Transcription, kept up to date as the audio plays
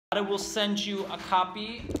I will send you a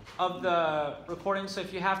copy of the recording, so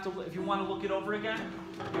if you want to look it over again,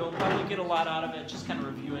 you'll probably get a lot out of it, just kind of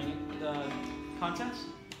reviewing the contents.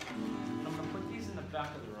 I'm going to put these in the back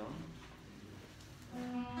of the room.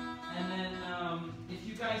 And then, if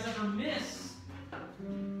you guys ever miss,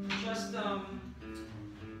 just, I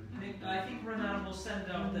think Renata will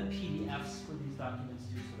send out the PDFs for these documents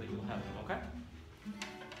too, so that you'll have them, okay?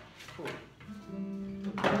 Cool.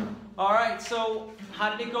 All right, so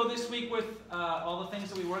how did it go this week with all the things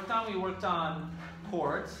that we worked on? We worked on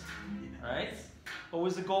chords, right? What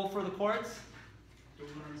was the goal for the chords? To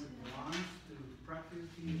learn the ones, to practice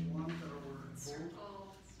the ones that were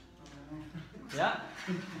bold. Yeah,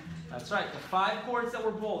 that's right. The 5 chords that were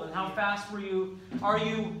bold. And how fast are you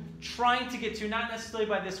trying to get to? Not necessarily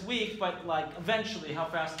by this week, but like eventually, how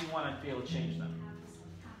fast do you want to be able to change them?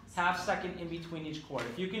 Half second in between each chord.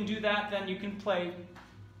 If you can do that, then you can play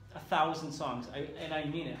 1,000 songs, and I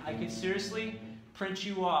mean it. I could seriously print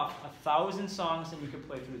you off 1,000 songs, and you could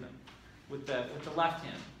play through them with the left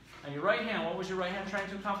hand. And your right hand, what was your right hand trying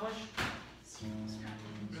to accomplish?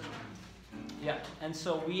 Yeah, and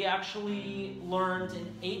so we actually learned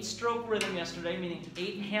an 8-stroke rhythm yesterday, meaning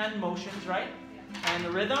 8 hand motions, right? And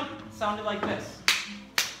the rhythm sounded like this.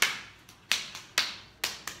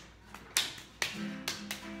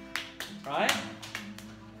 Right?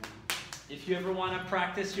 If you ever want to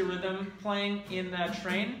practice your rhythm playing in the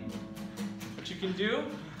train, what you can do,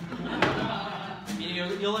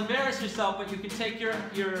 you'll embarrass yourself, but you can take your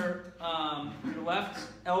left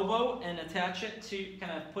elbow and attach it to,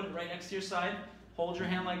 kind of put it right next to your side, hold your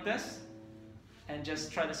hand like this, and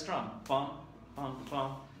just try to strum. Bum, bum,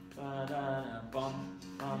 bum, ba-da-da, bum,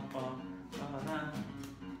 bum, bum, ba-da.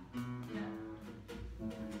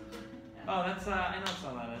 Oh, that's, I know what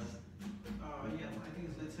song that is. Yeah, I think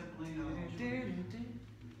it's Led Zeppelin.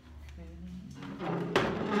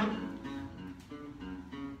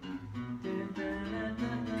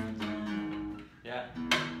 Yeah,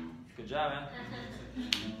 good job, man.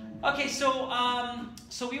 Okay, so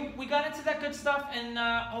we got into that good stuff, and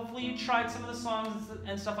hopefully you tried some of the songs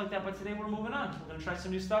and stuff like that. But today we're moving on. We're gonna try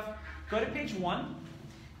some new stuff. Go to page 1,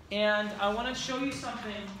 and I want to show you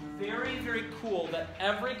something very, very cool that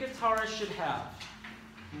every guitarist should have.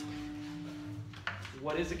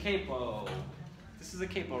 What is a capo? This is a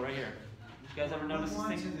capo right here. You guys ever notice this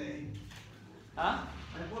thing? Today. Huh?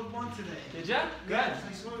 I bought one today. Did ya? Good. Yes,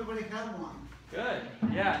 I saw everybody had one. Good.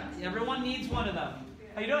 Yeah. Everyone needs one of them.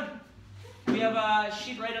 How you doing? We have a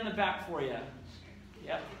sheet right on the back for you.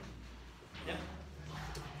 Yep. Yep.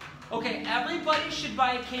 Okay, everybody should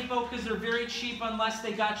buy a capo because they're very cheap unless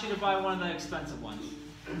they got you to buy one of the expensive ones.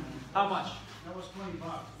 How much? That was $20.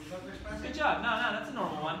 Was that expensive? Good job. No, that's a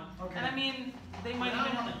normal one. Okay. And I mean, they might not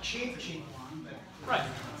even... a cheap one, but... Right.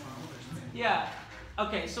 Yeah.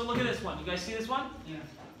 Okay, so look at this one. You guys see this one? Yeah.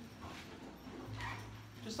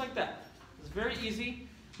 Just like that. It's very easy.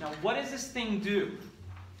 Now, what does this thing do?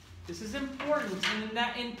 This is important, and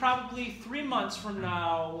in probably 3 months from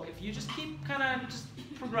now, if you just keep kind of just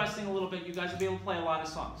progressing a little bit, you guys will be able to play a lot of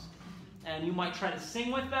songs. And you might try to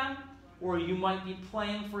sing with them, or you might be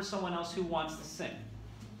playing for someone else who wants to sing.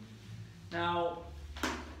 Now,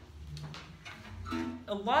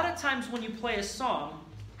 a lot of times when you play a song,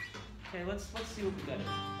 okay, let's see what we got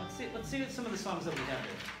here. Let's see some of the songs that we have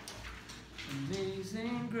here.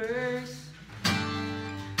 Amazing Grace.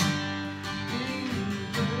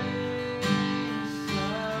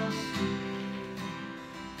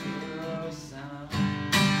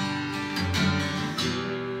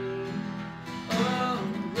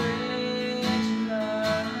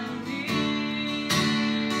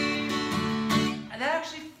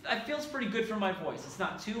 It feels pretty good for my voice. It's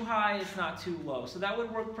not too high, it's not too low. So that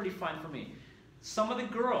would work pretty fine for me. Some of the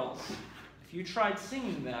girls, if you tried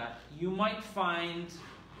singing that, you might find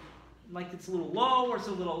like it's a little low or it's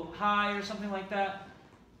a little high or something like that.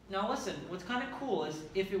 Now listen, what's kind of cool is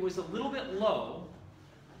if it was a little bit low,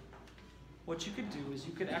 what you could do is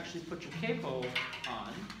you could actually put your capo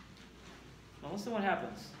on. Now listen what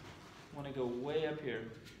happens. I want to go way up here.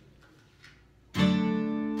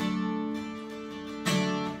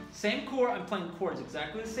 Same chord, I'm playing chords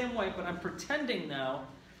exactly the same way, but I'm pretending now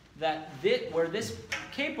that where this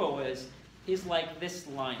capo is like this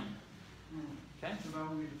line. Okay? So that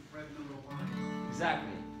would be fret number 1.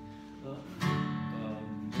 Exactly.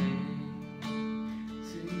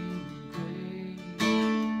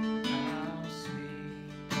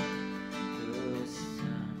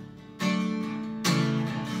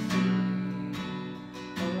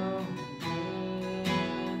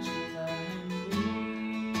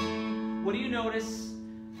 What do you notice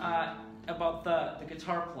about the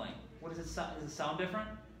guitar playing? What does it sound? Does it sound different?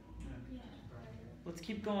 Let's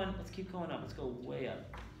keep going up. Let's go way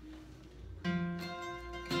up.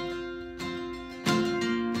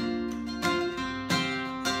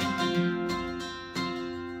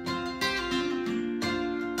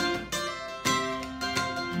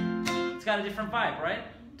 It's got a different vibe, right?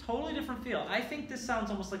 Totally different feel. I think this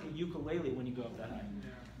sounds almost like a ukulele when you go up that high.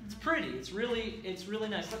 It's pretty. It's really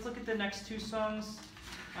nice. Let's look at the next two songs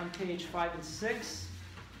on page 5 and 6.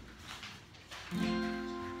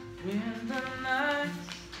 When the night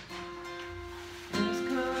has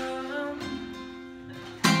come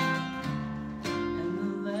and the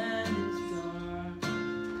land is dark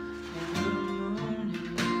and the moon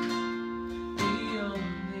is the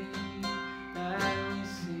only light we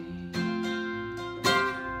see.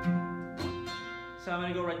 So I'm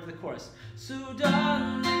going to go right to the chorus. So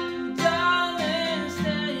darling, darling,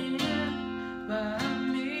 stay here by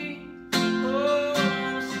me.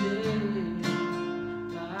 Oh, stay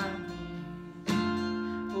by me.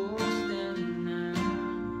 Oh, stand now.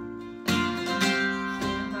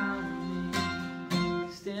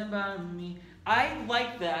 Stand by me. I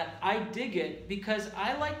like that. I dig it because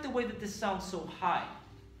I like the way that this sounds so high,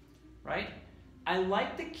 right? I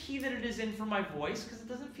like the key that it is in for my voice because it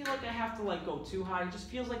doesn't feel like I have to like go too high. It just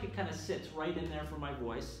feels like it kind of sits right in there for my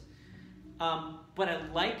voice. But I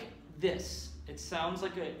like this. It sounds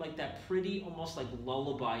like that pretty, almost like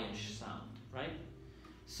lullaby-ish sound, right?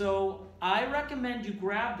 So I recommend you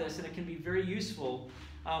grab this, and it can be very useful.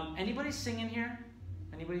 Anybody sing in here?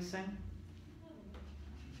 Anybody sing?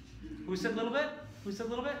 Who said a little bit? Who said a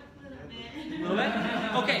little bit? A little bit.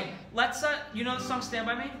 Okay, let's. You know the song "Stand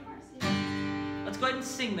by Me"? Let's go ahead and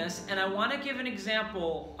sing this, and I want to give an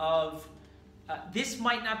example of this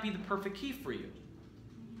might not be the perfect key for you,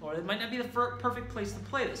 or it might not be the perfect place to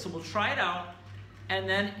play this. So we'll try it out, and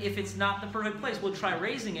then if it's not the perfect place, we'll try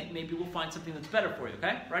raising it. Maybe we'll find something that's better for you.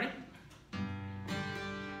 Okay, ready?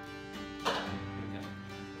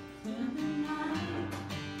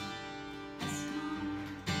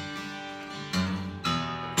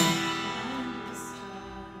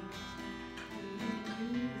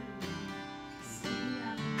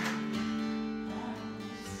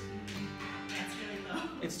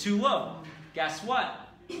 It's too low. Guess what?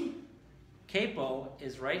 Capo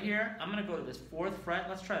is right here. I'm going to go to this 4th fret.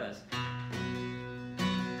 Let's try this.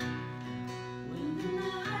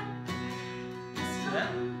 See that?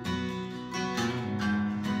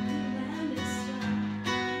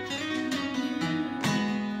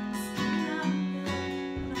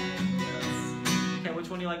 Okay, which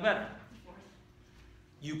one do you like better?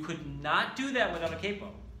 You could not do that without a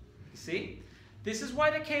capo. You see? This is why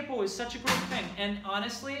the capo is such a great thing. And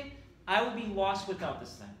honestly, I would be lost without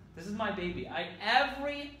this thing. This is my baby.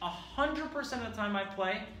 100% of the time I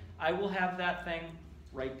play, I will have that thing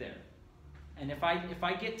right there. And if I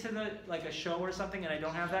get to a show or something and I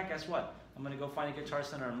don't have that, guess what? I'm going to go find a Guitar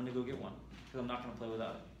Center and I'm going to go get one. Because I'm not going to play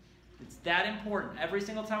without it. It's that important every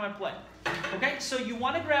single time I play. Okay, so you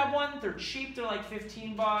want to grab one. They're cheap. They're like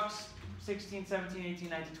 $15, 16, 17, 18,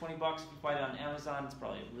 19, 20 bucks. If you buy it on Amazon, it's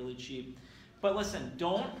probably really cheap. But listen,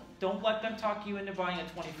 don't let them talk you into buying a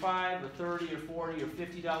 $25 or $30 or $40 or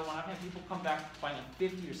 $50 one. I've had people come back buying a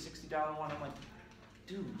 $50 or $60 one. I'm like,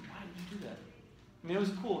 dude, why did you do that? I mean, it was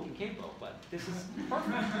a cool looking capo, but this is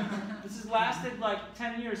perfect. This has lasted like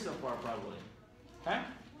 10 years so far, probably. Okay?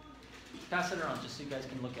 Pass it around just so you guys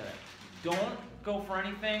can look at it. Don't go for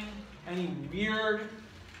any weird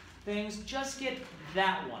things. Just get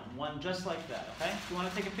that one just like that, okay? If you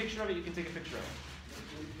want to take a picture of it, you can take a picture of it.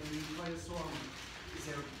 When you play a song, is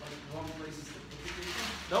there like wrong places to put the picture?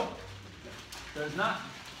 Nope. There's not.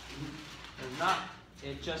 There's not.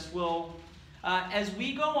 It just will. As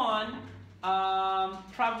we go on,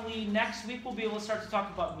 probably next week we'll be able to start to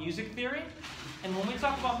talk about music theory. And when we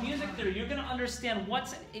talk about music theory, you're going to understand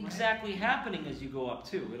what's exactly happening as you go up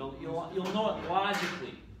too. You'll know it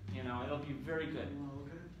logically. You know, it'll be very good.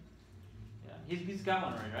 Yeah, he's got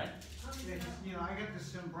one already, right? Yeah, I got the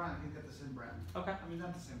same brand. He's got the same brand. Okay. I mean,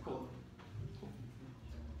 not the same color. Cool.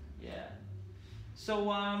 Yeah. So,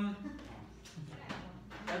 got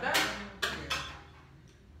that?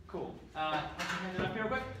 Cool. I'll hand it up here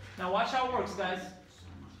real quick. Now watch how it works, guys.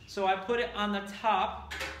 So I put it on the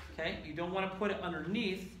top. Okay. You don't want to put it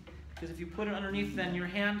underneath, because if you put it underneath, then your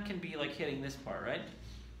hand can be like hitting this part, right?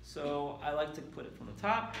 So I like to put it from the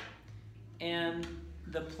top, and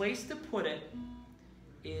the place to put it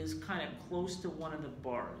is kind of close to one of the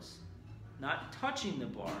bars, not touching the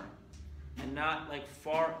bar, and not like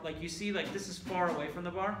far, like you see, like this is far away from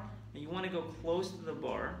the bar, and you want to go close to the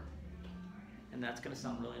bar, and that's going to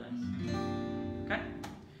sound really nice. Okay?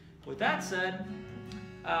 With that said,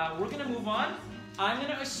 we're going to move on. I'm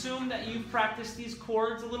going to assume that you've practiced these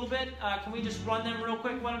chords a little bit. Can we just run them real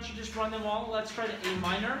quick? Why don't you just run them all? Let's try the A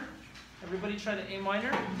minor. Everybody try the A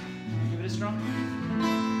minor. Give it a strum.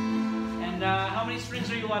 And how many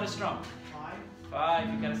strings are you allowed to strum? 5.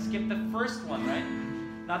 5. You got to skip the first one, right?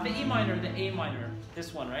 Not the E minor, the A minor.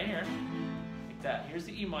 This one right here. Like that. Here's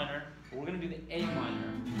the E minor. We're going to do the A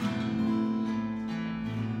minor.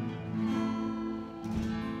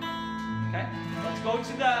 Okay? Let's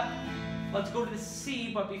go to the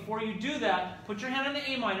C, but before you do that, put your hand on the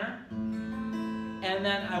A minor, and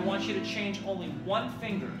then I want you to change only one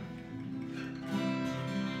finger.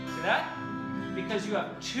 See that? Because you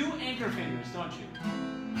have 2 anchor fingers, don't you?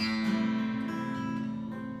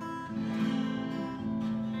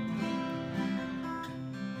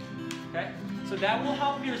 Okay? So that will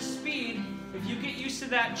help your speed if you get used to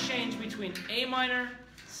that change between A minor,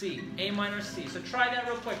 C, A minor, C. So try that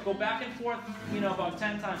real quick. Go back and forth, about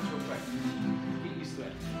 10 times real quick. Get used to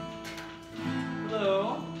it.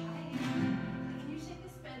 Hello? Can you take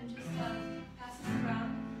this pen, just pass this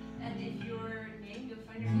around, and if your name, you'll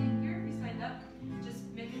find your name here. If you signed up, just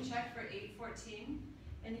make a check for 814.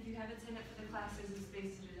 And if you haven't signed up for the class, there's a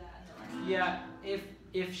space to do that at the last. Yeah,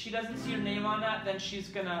 if she doesn't see your name on that, then she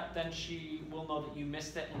will know that you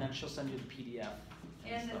missed it, and then she'll send you the PDF.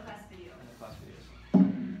 And the class video. And the class videos.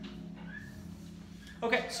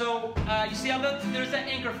 Okay, so you see how there's that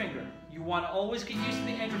anchor finger. You want to always get used to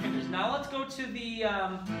the anchor fingers. Now let's go to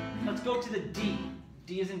the D.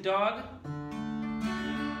 D is in dog.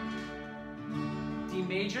 D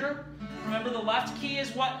major. Remember the left key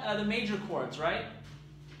is what? The major chords, right?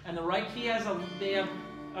 And the right key has the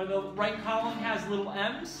right column has little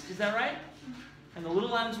M's. Is that right? And the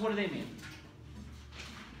little M's, what do they mean?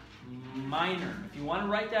 Minor. If you want to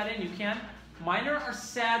write that in, you can. Minor are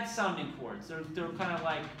sad sounding chords. They're kind of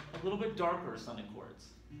like a little bit darker sounding chords.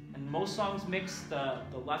 And most songs mix the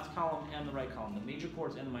left column and the right column, the major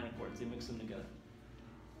chords and the minor chords. They mix them together.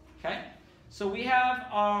 Okay? So we have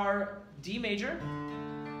our D major.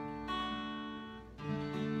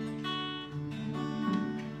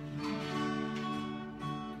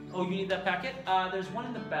 Oh, you need that packet? There's one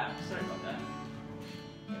in the back. Sorry about that.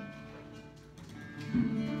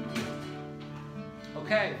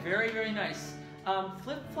 Okay, very, very nice.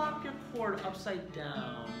 Flip-flop your chord upside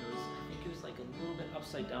down. I think it was like a little bit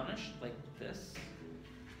upside downish, like this.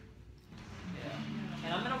 Yeah.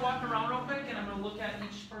 And I'm going to walk around real quick, and I'm going to look at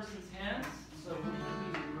each person's hands. So we're going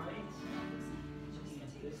to be right looking at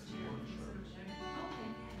this chord chart.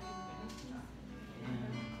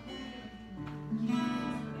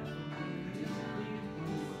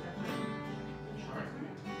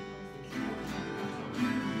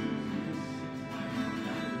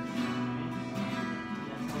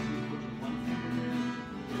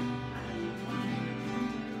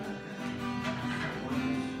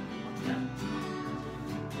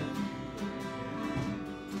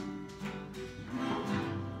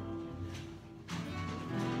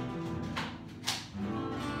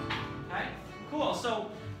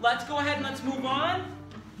 So let's go ahead and let's move on.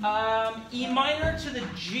 E minor to the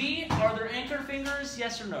G. Are there anchor fingers?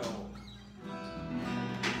 Yes or no?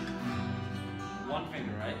 One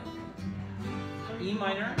finger, right? E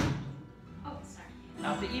minor. Oh, sorry.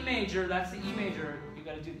 Now the E major, that's the E major. You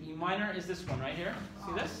got to do the E minor is this one right here.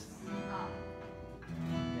 See this?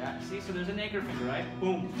 Yeah, see? So there's an anchor finger, right?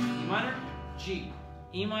 Boom. E minor, G.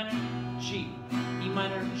 E minor, G. E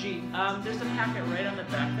minor, G. There's a packet right on the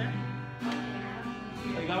back there.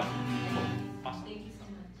 There you go. Awesome. Thank you so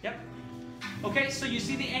much. Yep. Okay, so you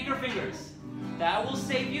see the anchor fingers. That will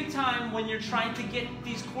save you time when you're trying to get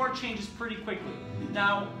these chord changes pretty quickly.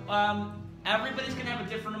 Now, everybody's going to have a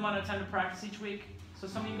different amount of time to practice each week. So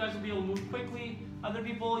some of you guys will be able to move quickly. Other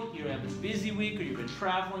people, you have a busy week or you've been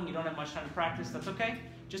traveling, you don't have much time to practice. That's okay.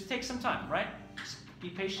 Just take some time, right? Just be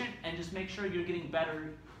patient and just make sure you're getting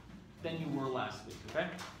better than you were last week, okay?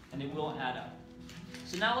 And it will add up.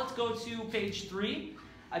 So now let's go to page 3.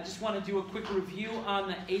 I just want to do a quick review on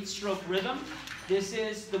the 8-stroke rhythm. This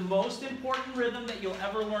is the most important rhythm that you'll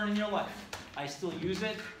ever learn in your life. I still use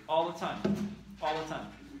it all the time. All the time.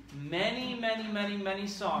 Many, many, many, many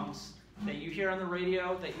songs that you hear on the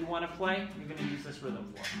radio that you want to play, you're going to use this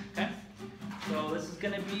rhythm for. Okay? So this is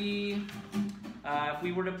going to be, if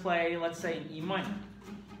we were to play, let's say, an E minor,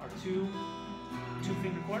 our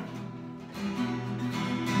two-finger chord.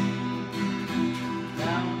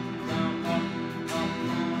 Down.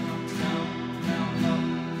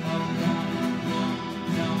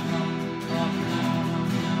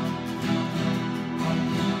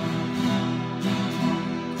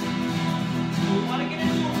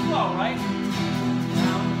 Right?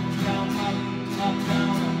 Down, down, up, down,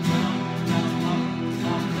 down, down, up,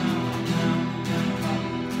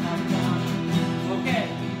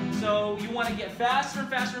 get faster and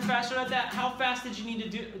faster and faster at that. How fast did you need to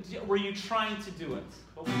do? Were you trying to do it?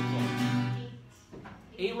 What was the goal?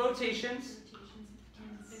 8 rotations.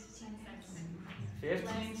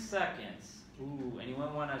 15 seconds. Ooh,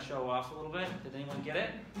 anyone want to show off a little bit? Did anyone get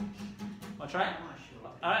it? Want to try it?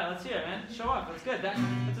 All right, let's hear it, man. Show off. That's good.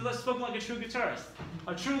 That's spoken like a true guitarist.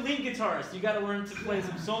 A true lead guitarist. You got to learn to play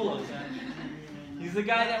some solos, man. He's the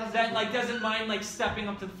guy that like doesn't mind like stepping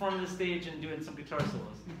up to the front of the stage and doing some guitar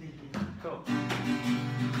solos. Cool.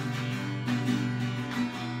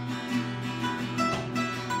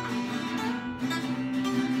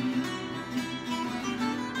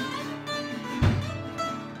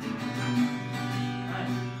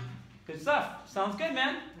 Nice. Good stuff. Sounds good,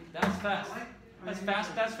 man. That was fast. That's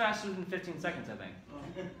fast. That's faster than 15 seconds, I think.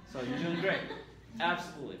 So you're doing great.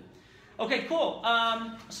 Absolutely. Okay, cool.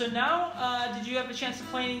 So now, did you have a chance to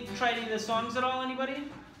try any of the songs at all? Anybody?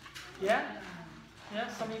 Yeah? Yeah,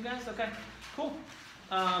 some of you guys? Okay, cool.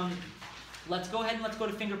 Let's go ahead and let's go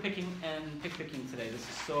to finger picking and pick picking today. This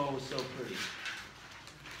is so pretty.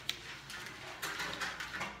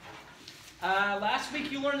 Last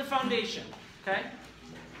week you learned the foundation, okay?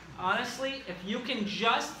 Honestly, if you can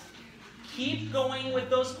just keep going with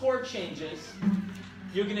those chord changes,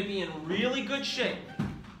 you're going to be in really good shape.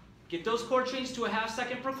 Get those chord changes to a ½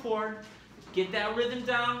 second per chord. Get that rhythm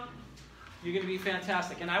down. You're going to be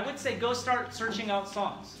fantastic. And I would say go start searching out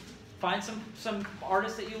songs. Find some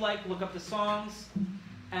artists that you like, look up the songs,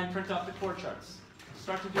 and print out the chord charts.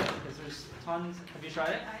 Start to do it because there's tons. Have you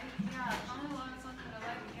tried it? Yeah, only one song that I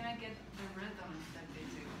like, can I get the rhythm that they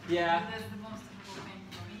do? Yeah. That's the most difficult thing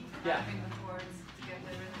for me. Yeah. Having the chords to get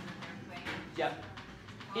the rhythm that they're playing. Yeah.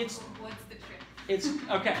 What's the trick? It's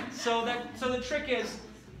okay. So the trick is,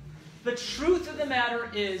 the truth of the matter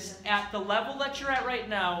is, at the level that you're at right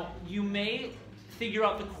now, you may figure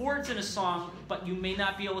out the chords in a song, but you may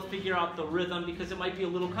not be able to figure out the rhythm because it might be a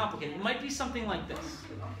little complicated. It might be something like this.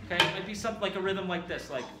 Okay? It might be something like a rhythm like this,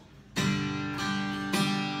 like.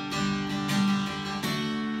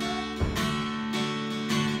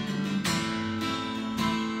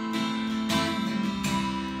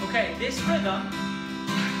 Okay, this rhythm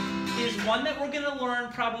is one that we're going to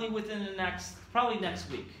learn probably next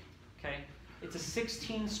week. Okay? It's a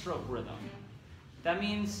 16-stroke rhythm. That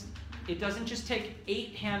means it doesn't just take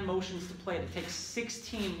 8 hand motions to play it. It takes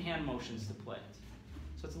 16 hand motions to play it.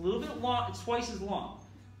 So it's a little bit long. It's twice as long.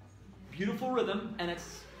 Beautiful rhythm, and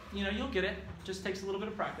it's, you'll get it. It just takes a little bit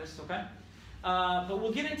of practice, okay? But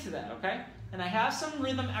we'll get into that, okay? And I have some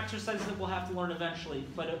rhythm exercises that we'll have to learn eventually.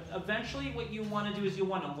 But eventually what you want to do is you'll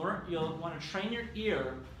want to train your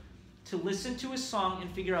ear to listen to a song and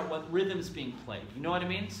figure out what rhythm's being played. You know what I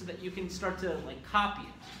mean? So that you can start to copy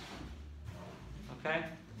it. Okay?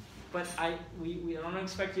 But I don't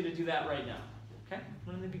expect you to do that right now. Okay?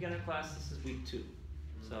 We're in the beginner class. This is week 2.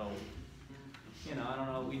 So, I don't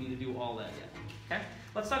know if we need to do all that yet. Okay?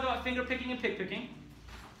 Let's talk about finger picking and pick picking.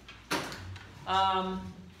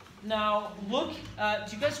 Now, look,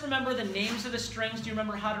 do you guys remember the names of the strings? Do you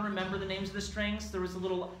remember how to remember the names of the strings? There was a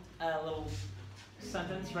little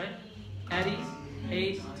sentence, right? Eddie,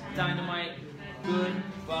 8, Dynamite,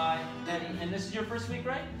 Goodbye, Eddie. And this is your first week,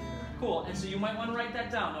 right? Cool. And so you might want to write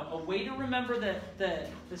that down. A way to remember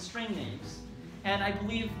the string names. And I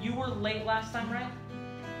believe you were late last time, right?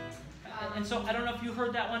 And so I don't know if you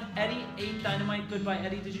heard that one. Eddie, 8, Dynamite, Goodbye,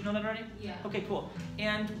 Eddie. Did you know that already? Yeah. Okay, cool.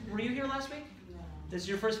 And were you here last week? No. This is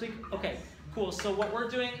your first week? Okay, cool. So what we're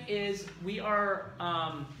doing is we are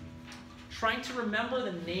trying to remember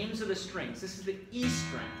the names of the strings. This is the E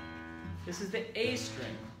string. This is the A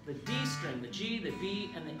string, the D string, the G, the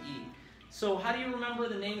B, and the E. So how do you remember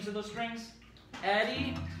the names of those strings?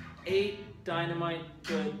 Eddie, 8, Dynamite,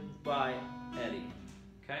 Goodbye, Eddie.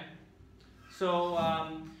 Okay? So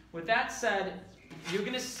with that said, you're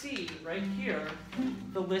going to see right here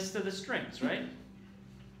the list of the strings, right?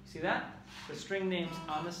 See that? The string names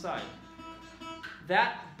on the side.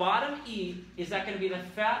 That bottom E, is that going to be the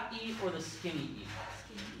fat E or the skinny E?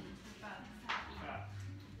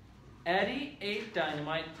 Eddie, 8,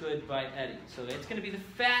 Dynamite, Goodbye, Eddie. So it's going to be the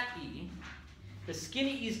fat E. The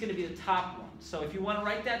skinny E is going to be the top one. So if you want to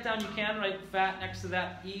write that down, you can write fat next to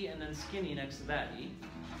that E and then skinny next to that E.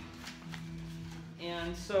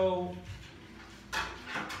 And so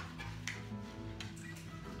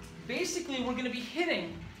basically we're going to be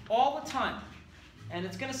hitting all the time. And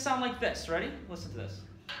it's going to sound like this. Ready? Listen to this.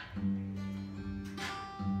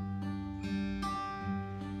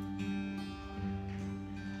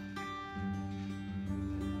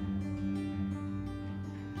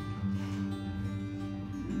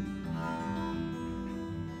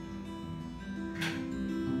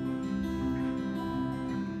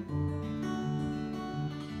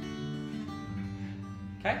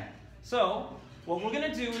 Okay? So, what we're going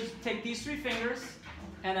to do is take these 3 fingers,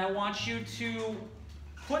 and I want you to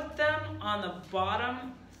put them on the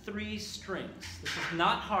bottom 3 strings. This is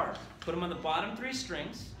not hard. Put them on the bottom 3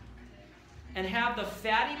 strings, and have the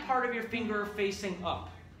fatty part of your finger facing up.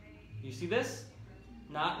 You see this?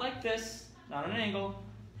 Not like this, not on an angle.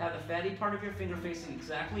 Have the fatty part of your finger facing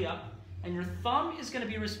exactly up, and your thumb is going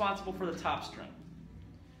to be responsible for the top string.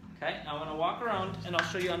 Okay, now I'm going to walk around, and I'll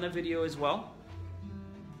show you on the video as well.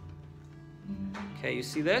 Okay, you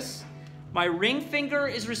see this? My ring finger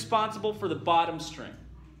is responsible for the bottom string.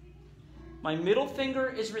 My middle finger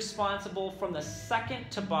is responsible from the second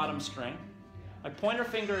to bottom string. My pointer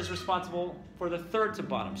finger is responsible for the third to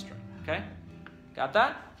bottom string. Okay? Got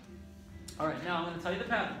that? All right, now I'm going to tell you the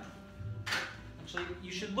pattern. Actually,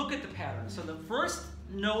 you should look at the pattern. So the first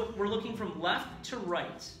note, we're looking from left to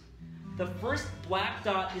right. The first black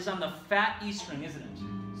dot is on the fat E string, isn't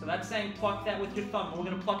it? So that's saying pluck that with your thumb, and we're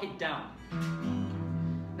going to pluck it down.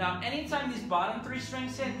 Now, anytime these bottom 3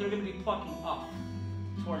 strings hit, they're going to be plucking up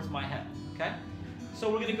towards my head. Okay? So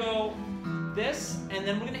we're going to go this, and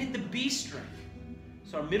then we're going to hit the B string.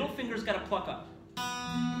 So our middle finger's got to pluck up.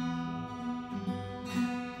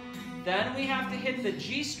 Then we have to hit the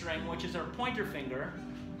G string, which is our pointer finger.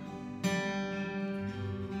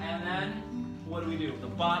 And then, what do? The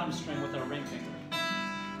bottom string with our ring finger.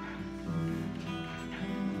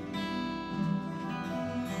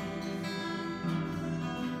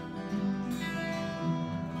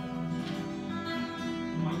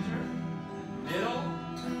 Pointer, middle,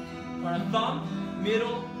 or thumb,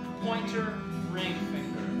 middle, pointer, ring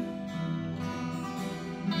finger.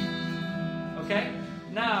 Okay?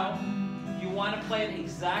 Now, you want to play it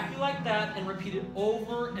exactly like that and repeat it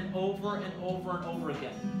over and over and over and over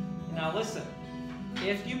again. Now listen,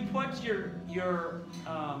 if you put your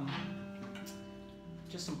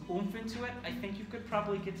just some oomph into it, I think you could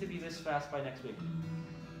probably get to be this fast by next week.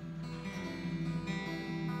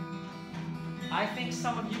 I think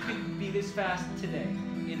some of you could be this fast today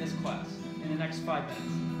in this class, in the next 5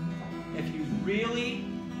 minutes, if you really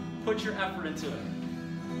put your effort into it.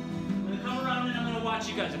 I'm going to come around and I'm going to watch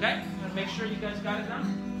you guys, okay? I'm going to make sure you guys got it done.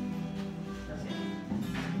 That's it.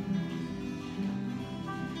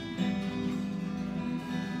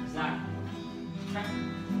 Exactly. Okay.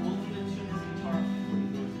 We'll need to tune this guitar up before you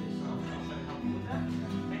go today, so I'll try to help you with that.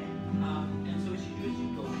 Okay? And so what you do is you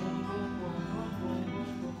go boom, boom, boom, boom, boom,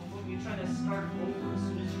 boom, boom, boom. You try to start over as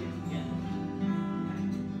soon as you get to the end.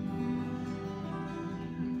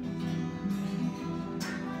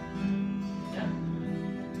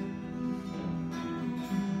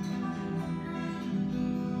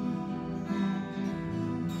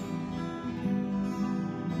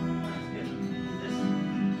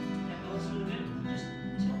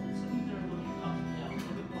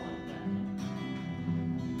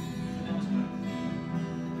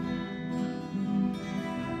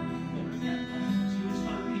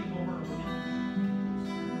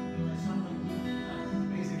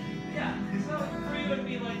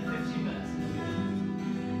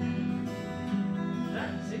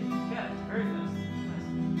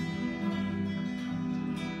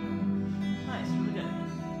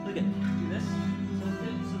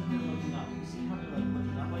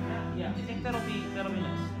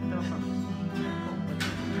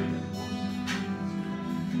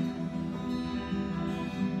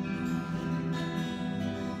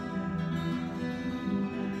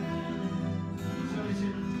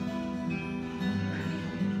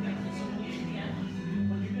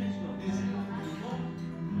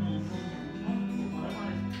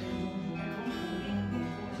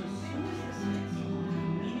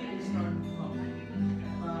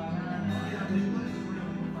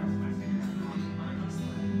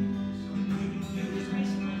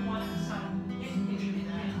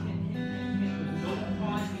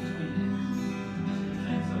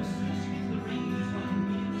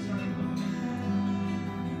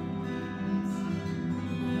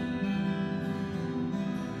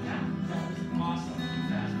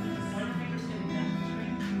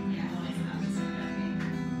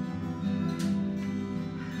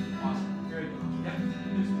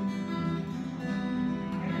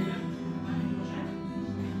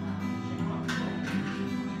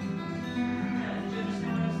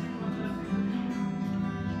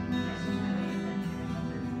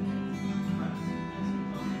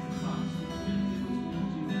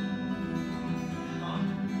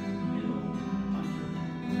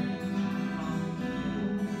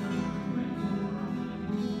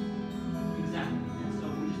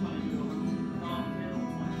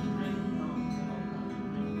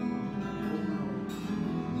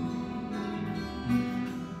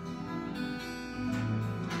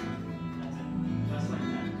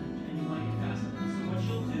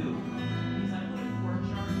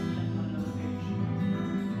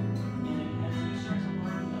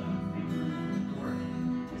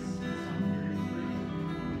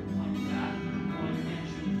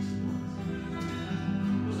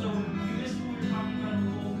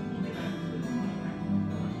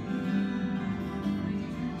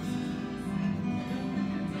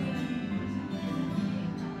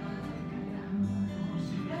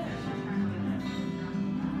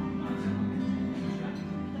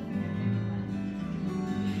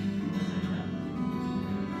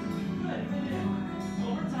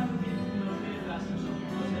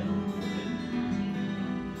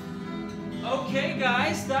 Okay,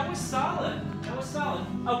 guys, that was solid. That was solid.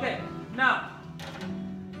 Okay, now,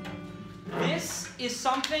 this is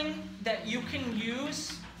something that you can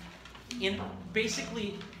use in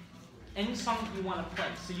basically any song that you want to play.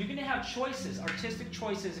 So you're going to have choices, artistic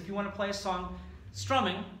choices, if you want to play a song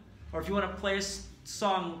strumming, or if you want to play a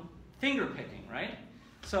song finger picking, right?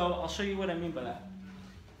 So I'll show you what I mean by that.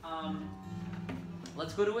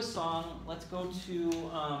 Let's go to a song. Let's go to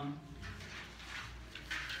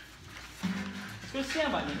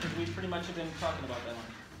Stand By Me, because we pretty much have been talking about that one.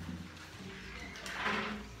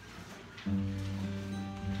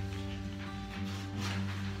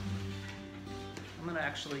 I'm going to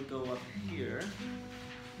actually go up here.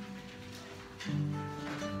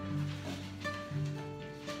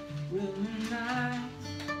 When the night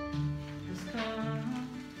has come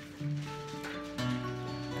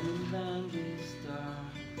and the land is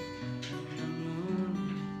dark and the moon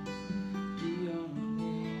the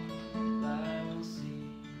only light I will see.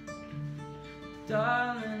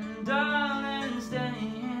 Darling, darling,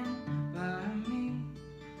 stand by me.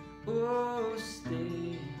 Oh,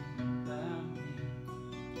 stay by me.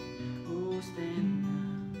 Oh, stand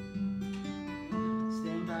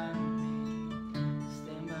by me.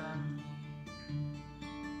 Stand by me.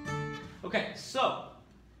 Okay, so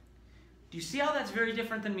do you see how that's very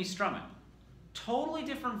different than me strumming? Totally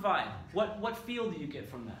different vibe. What feel do you get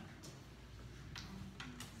from that?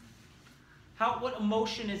 What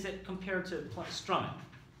emotion is it compared to strumming?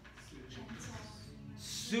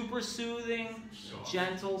 Super soothing,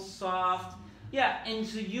 gentle, soft. Yeah, and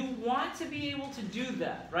so you want to be able to do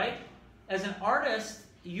that, right? As an artist,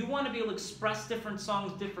 you want to be able to express different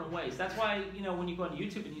songs different ways. That's why, you know, when you go on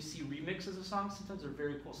YouTube and you see remixes of songs, sometimes they're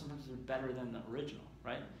very cool, sometimes they're better than the original,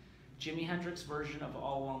 right? Jimi Hendrix's version of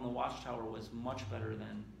All Along the Watchtower was much better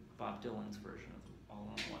than Bob Dylan's version of All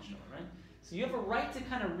Along the Watchtower, right? So you have a right to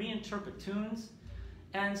kind of reinterpret tunes.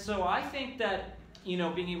 And so I think that, you know,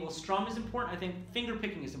 being able to strum is important. I think finger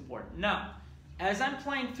picking is important. Now, as I'm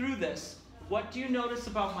playing through this, what do you notice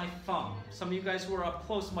about my thumb? Some of you guys who are up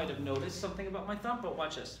close might have noticed something about my thumb, but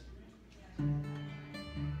watch this.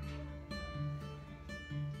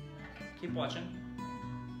 Keep watching.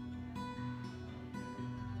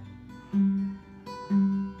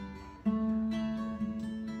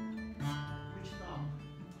 Which thumb?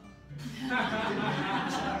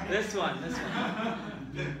 This one.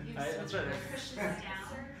 That's right.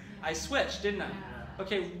 I switched, didn't I?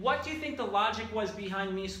 Okay, what do you think the logic was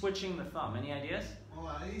behind me switching the thumb? Any ideas? Well,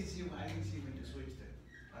 I didn't see when you switched it.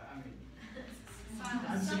 I mean,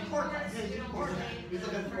 Some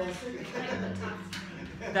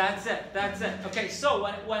That's it. Okay, so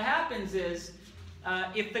what happens is,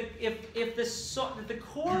 if the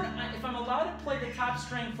chord, if I'm allowed to play the top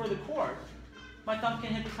string for the chord, my thumb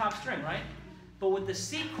can hit the top string, right? But with the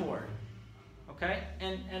C chord, okay,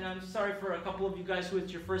 and I'm sorry for a couple of you guys who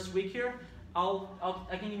it's your first week here.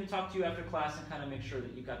 I can even talk to you after class and kind of make sure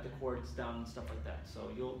that you got the chords down and stuff like that.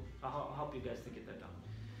 So I'll help you guys to get that done.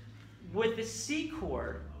 With the C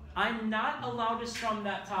chord, I'm not allowed to strum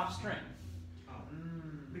that top string.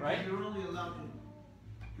 because Right? you're only allowed to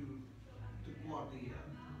go up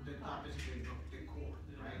the top string of the chord,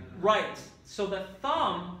 right? Right. So the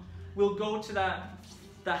thumb will go to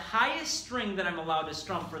the highest string that I'm allowed to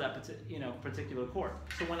strum for that particular chord.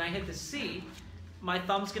 So when I hit the C, my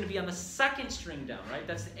thumb's going to be on the second string down, right?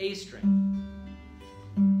 That's the A string.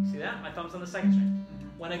 See that? My thumb's on the second string.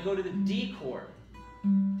 When I go to the D chord,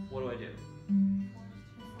 what do?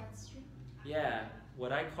 Yeah,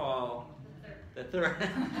 what I call the third.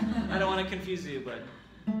 I don't want to confuse you, but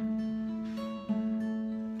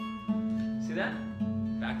see that?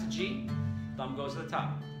 Back to G, thumb goes to the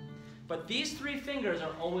top. But these three fingers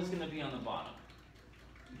are always going to be on the bottom.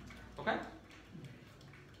 Okay?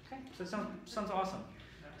 Okay, so that sounds awesome.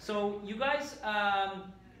 So you guys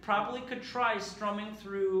probably could try strumming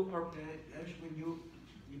through, or Actually, when you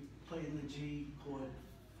play in the G chord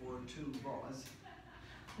for 2 bars,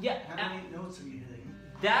 yeah, how many notes are you hitting?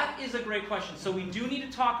 that is a great question. So we do need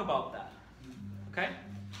to talk about that. Okay?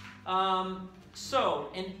 So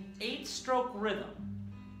an 8-stroke rhythm,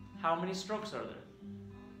 how many strokes are there?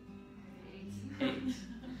 8.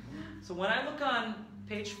 So when I look on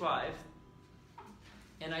page 5,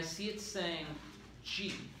 and I see it saying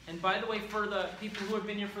G. And by the way, for the people who have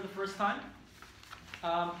been here for the first time,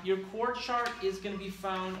 your chord chart is going to be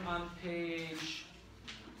found on page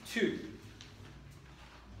 2.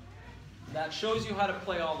 That shows you how to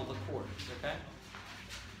play all of the chords, okay?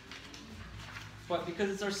 But because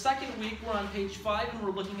it's our second week, we're on page 5 and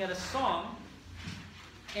we're looking at a song.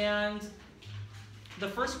 And the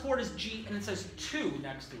first chord is G and it says 2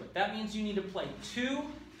 next to it. That means you need to play 2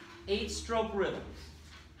 8-stroke rhythms.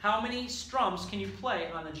 How many strums can you play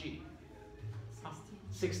on the G?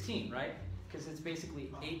 16, right? Because it's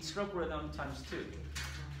basically 8-stroke rhythm times 2.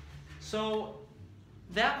 So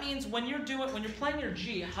that means when you're playing your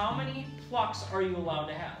G, how many plucks are you allowed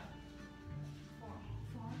to have?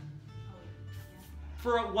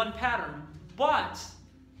 4. For one pattern, but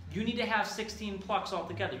you need to have 16 plucks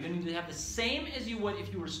altogether. You need to have the same as you would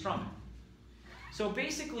if you were strumming. So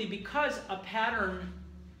basically, because a pattern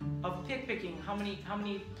of pick picking, how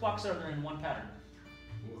many plucks are there in one pattern?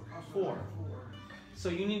 4. So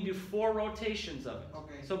you need to do 4 rotations of it.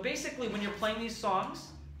 Okay. So basically, when you're playing these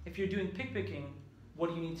songs, if you're doing pick picking, what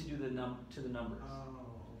do you need to do to the numbers?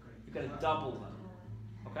 Oh, okay. You've got to double them.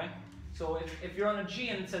 Okay? So if you're on a G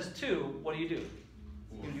and it says 2, what do? You do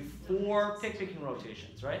 4 pick picking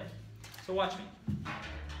rotations, right? So watch me.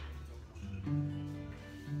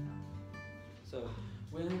 So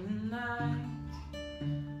when the night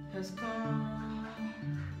has come,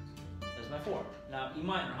 there's my 4. Now E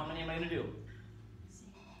minor, how many am I going to do?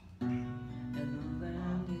 And the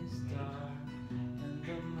land is dark and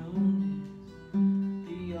the moon is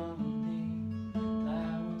the only I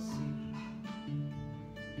will see.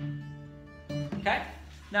 Okay?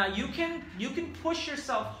 Now you can push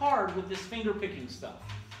yourself hard with this finger picking stuff.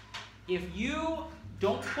 If you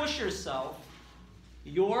don't push yourself,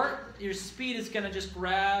 your speed is going to just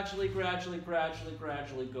gradually go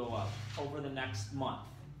up over the next month.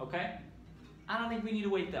 Okay? I don't think we need to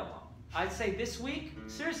wait that long. I'd say this week,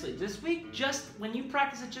 seriously, this week, just when you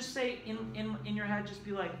practice it, just say in your head, just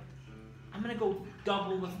be like, I'm going to go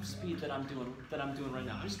double the speed that I'm doing right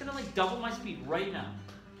now. I'm just going to like double my speed right now.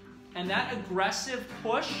 And that aggressive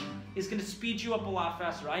push is going to speed you up a lot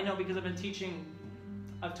faster. I know because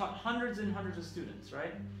I've taught hundreds and hundreds of students,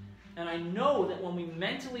 right? And I know that when we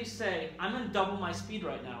mentally say, I'm going to double my speed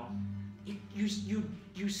right now,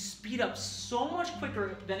 you speed up so much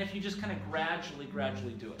quicker than if you just kind of gradually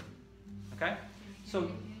do it. Okay? So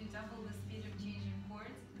Can you double the speed of changing chords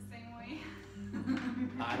the same way?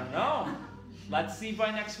 I don't know. Let's see by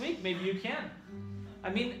next week. Maybe you can. I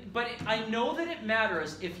mean, but I know that it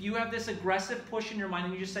matters if you have this aggressive push in your mind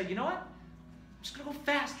and you just say, you know what? I'm just going to go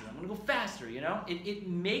faster. I'm going to go faster, you know? It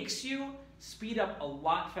makes you speed up a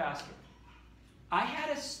lot faster. I've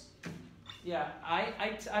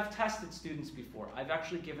tested students before. I've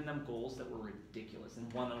actually given them goals that were ridiculous in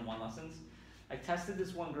one-on-one lessons. I tested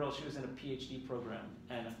this one girl. She was in a PhD program,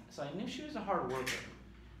 and so I knew she was a hard worker.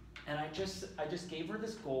 And I just gave her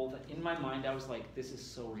this goal that in my mind I was like, this is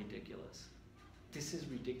so ridiculous. This is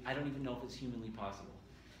ridiculous. I don't even know if it's humanly possible.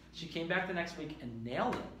 She came back the next week and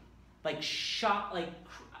nailed it, like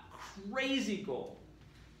crazy goal.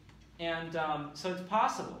 And so it's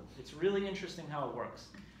possible. It's really interesting how it works.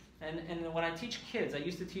 And when I teach kids, I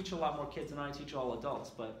used to teach a lot more kids than I teach all adults,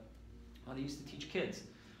 but when I used to teach kids,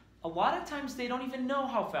 a lot of times they don't even know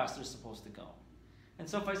how fast they're supposed to go. And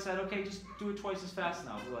so if I said, okay, just do it twice as fast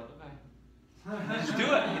now, they're like, okay. Just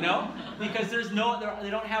do it, you know? Because they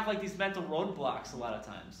don't have like these mental roadblocks a lot of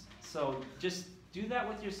times. So just do that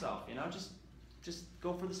with yourself, you know? Just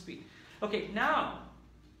go for the speed. Okay, now,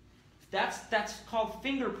 that's called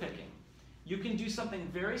finger picking. You can do something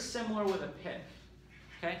very similar with a pick.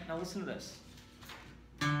 Okay, now listen to this.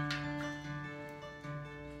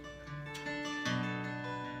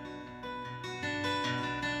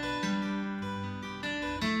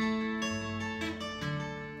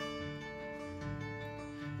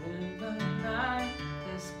 When the night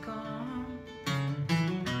has come, the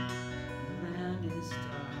land is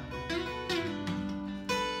dark.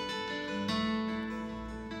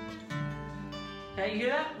 Okay, you hear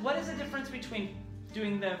that? What is the difference between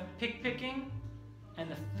doing the picking and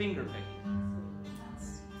the finger picking?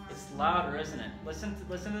 It's louder, isn't it? Listen to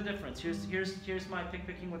the difference. Here's my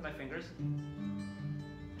picking with my fingers.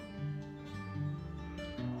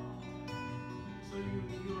 So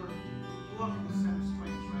you're blocking the same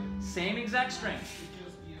strength, right? Same exact strength.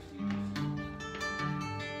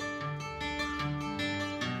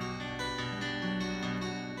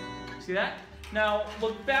 See that? Now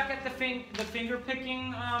look back at the finger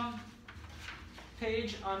picking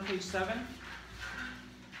page on page 7.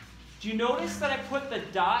 Do you notice that I put the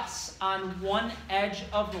dots on one edge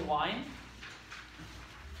of the line?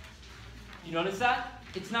 You notice that?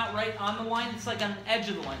 It's not right on the line, it's like on the edge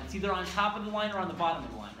of the line. It's either on top of the line or on the bottom of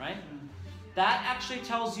the line, right? That actually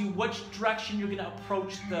tells you which direction you're going to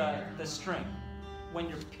approach the string when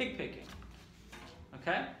you're picking.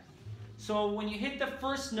 Okay? So when you hit the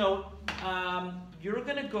first note, you're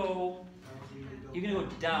going to go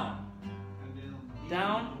down.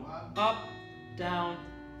 Down, up, down,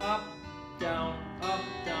 up, down, up,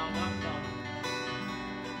 down, up, down.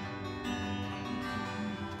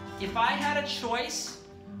 if I had a choice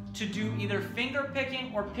to do either finger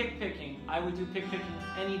picking or pick picking, I would do pick picking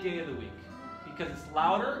any day of the week because it's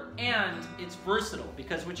louder and it's versatile.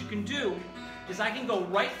 Because what you can do is I can go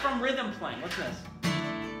right from rhythm playing. What's this?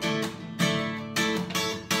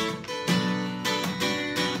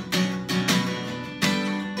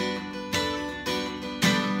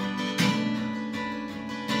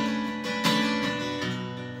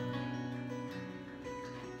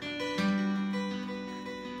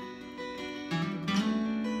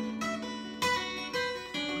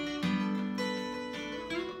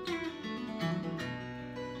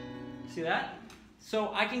 See that?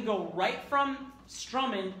 So I can go right from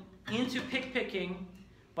strumming into pick picking,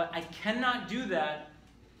 but I cannot do that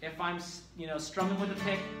if I'm, strumming with a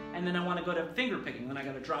pick and then I want to go to finger picking. Then I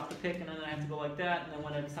got to drop the pick and then I have to go like that, and then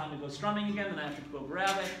when it's time to go strumming again, then I have to go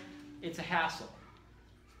grab it. It's a hassle.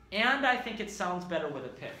 And I think it sounds better with a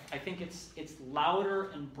pick. I think it's louder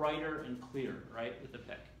and brighter and clearer, right, with the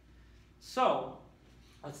pick. So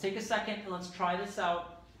let's take a second and let's try this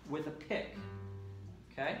out with a pick.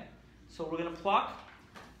 Okay? So we're going to pluck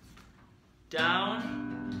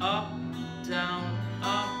down, up, down,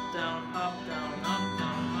 up, down, up, down, up,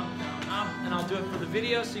 down, up, down, up. And I'll do it for the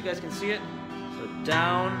video so you guys can see it. So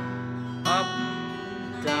down,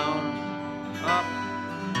 up, down, up.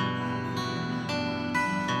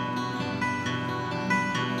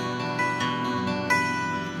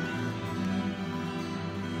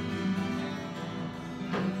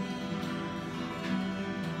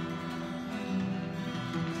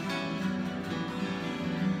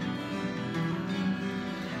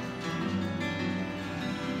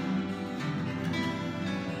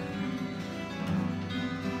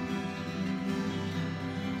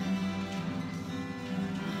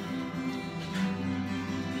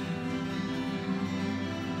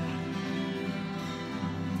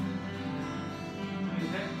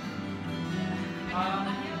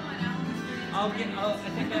 I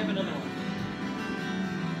think I have another one.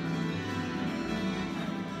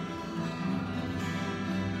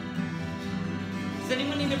 Does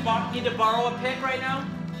anyone need to borrow a pick right now?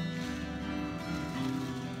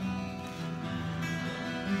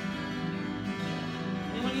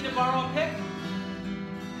 Anyone need to borrow a pick?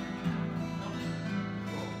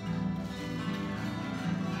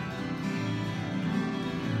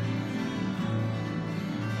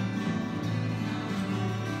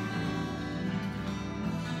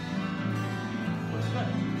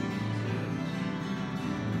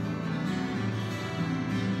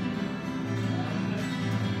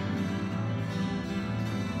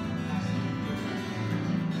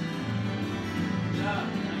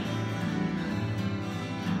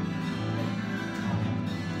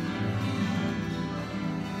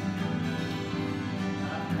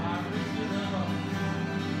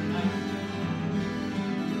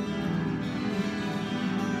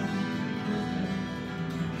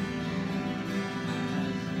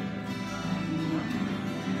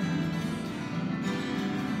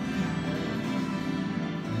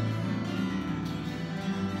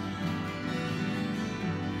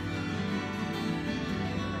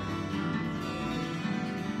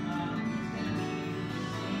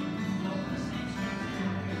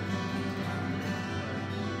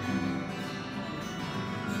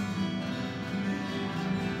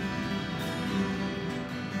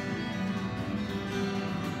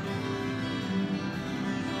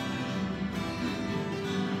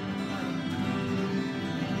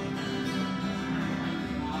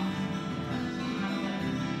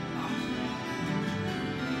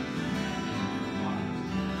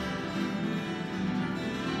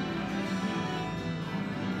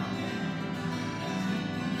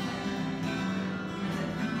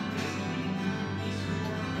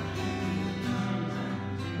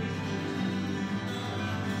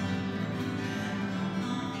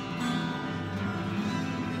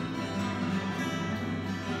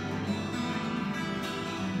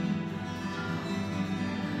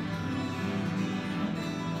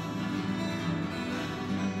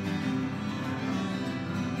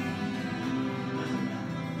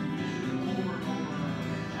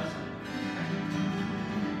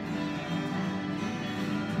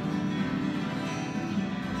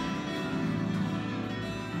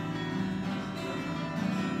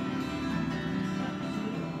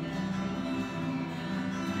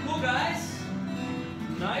 Guys,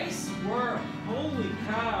 nice work. Holy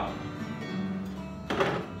cow.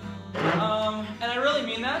 And I really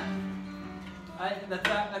mean that.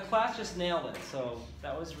 That class just nailed it. So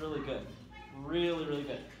that was really good. Really, really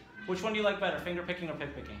good. Which one do you like better, finger picking or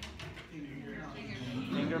pick picking?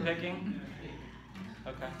 Finger picking?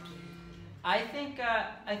 Okay. I think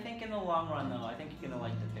in the long run though, I think you're gonna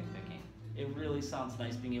like the pick picking. It really sounds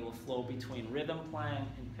nice being able to flow between rhythm playing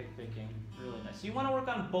and pick picking. Really nice. So you want to work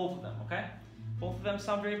on both of them, okay? Both of them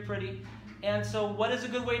sound very pretty. And so what is a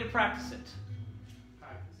good way to practice it?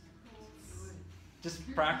 Just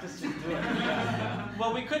practice, just do it. Yeah.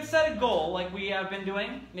 Well, we could set a goal like we have been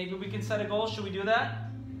doing. Maybe we can set a goal. Should we do that?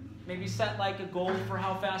 Maybe set like a goal for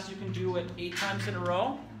how fast you can do it 8 times in a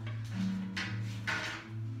row.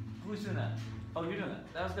 Who's doing that? Oh, you're doing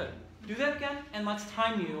that. That was good. Do that again, and let's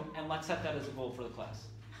time you, and let's set that as a goal for the class.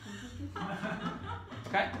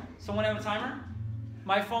 Okay? Someone have a timer?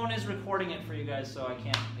 My phone is recording it for you guys, so I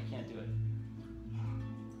can't do it.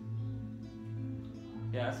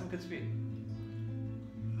 Yeah, that's some good speed.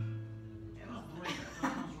 That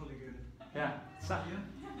sounds really good. Yeah.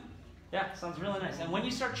 Yeah, sounds really nice. And when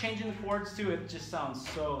you start changing the chords too, it just sounds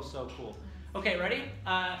so cool. Okay, ready?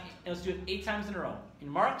 Let's do it 8 times in a row. In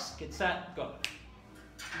marks, get set, go.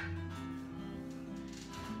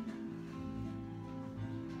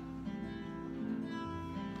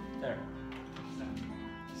 There.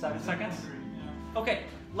 7 seconds? Okay,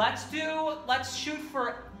 let's shoot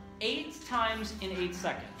for 8 times in 8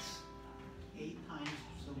 seconds. 8 times,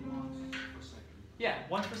 so once per second. Yeah,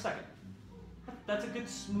 once per second. That's a good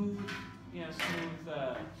smooth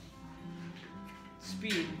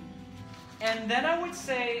speed. And then I would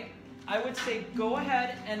say go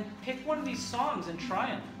ahead and pick one of these songs and try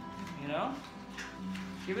them. You know,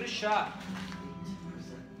 give it a shot.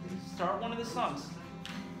 Start one of the songs.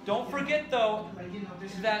 Don't forget though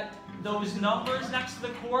that those numbers next to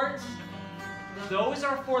the chords, those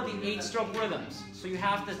are for the 8-stroke rhythms. So you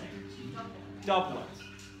have to double it.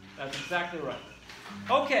 That's exactly right.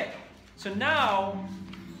 Okay. So now,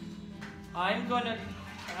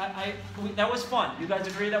 that was fun. You guys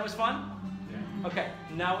agree that was fun? Yeah. Okay,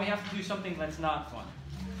 now we have to do something that's not fun.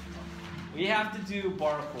 We have to do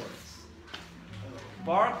bar chords.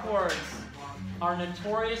 Bar chords are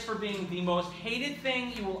notorious for being the most hated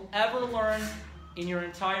thing you will ever learn in your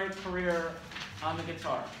entire career on the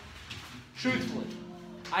guitar. Truthfully,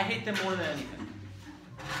 I hate them more than anything.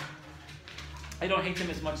 I don't hate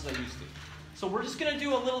them as much as I used to. So we're just going to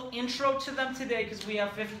do a little intro to them today because we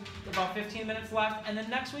have about 15 minutes left. And then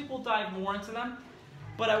next week we'll dive more into them.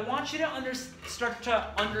 But I want you to start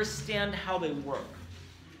to understand how they work.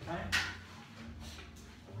 Okay?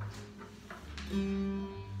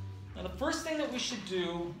 Now the first thing that we should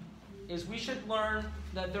do is we should learn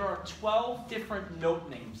that there are 12 different note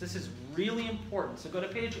names. This is really important. So go to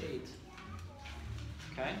page 8.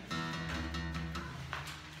 Okay?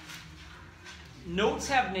 Notes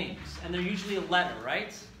have names, and they're usually a letter,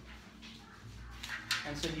 right?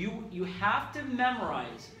 And so you have to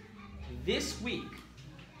memorize this week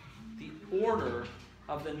the order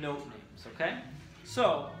of the note names, okay?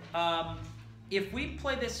 So, if we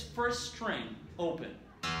play this first string open,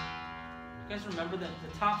 you guys remember the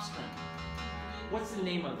top string? What's the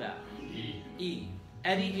name of that? E. E.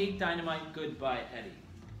 Eddie, 8, dynamite, goodbye, Eddie.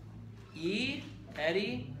 E,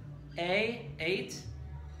 Eddie, A, 8,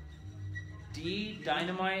 D,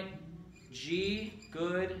 dynamite, G,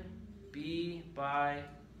 good, B, bye,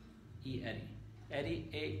 E, Eddie. Eddie,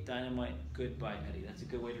 8, dynamite, goodbye, Eddie. That's a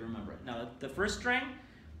good way to remember it. Now, the first string,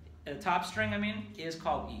 the top string, is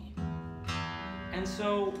called E. And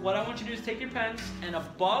so what I want you to do is take your pens, and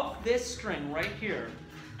above this string right here,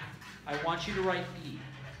 I want you to write E.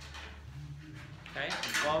 Okay?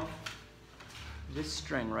 Above this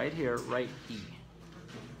string right here, write E.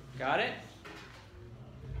 Got it?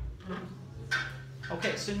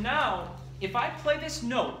 Okay, so now, if I play this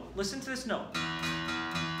note, listen to this note.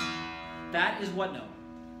 That is what note?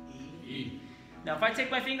 E. Now, if I take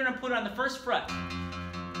my finger and put it on the first fret,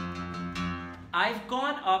 I've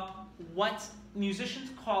gone up what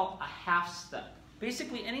musicians call a half step.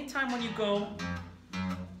 Basically, anytime when you go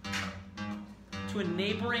to a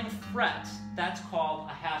neighboring fret, that's called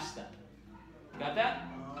a half step. Got that?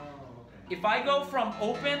 Oh, okay. If I go from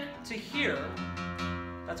open to here,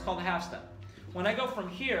 that's called a half step. When I go from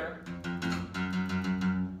here,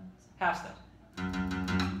 half step.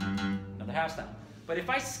 Another half step. But if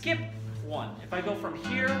I skip one, if I go from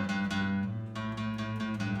here,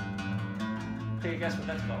 take a guess what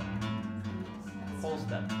that's called. Whole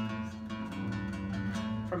step.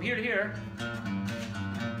 From here to here,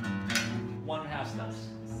 1.5 steps.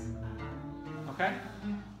 Okay?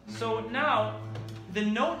 So now, the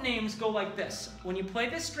note names go like this. When you play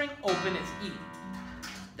this string open, it's E.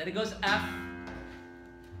 Then it goes F.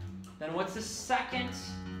 Then what's the second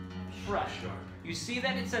fret? You see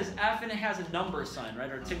that it says F and it has a number sign, right?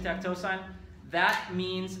 Or a tic-tac-toe sign? That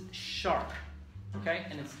means sharp. Okay?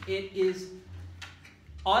 And it is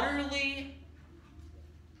utterly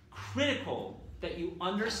critical that you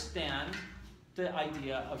understand the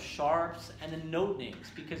idea of sharps and the note names,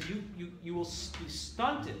 because you will be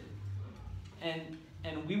stunted, and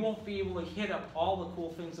we won't be able to hit up all the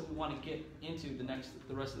cool things that we want to get into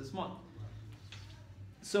the rest of this month.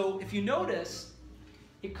 So if you notice,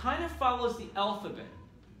 it kind of follows the alphabet.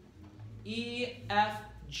 E, F,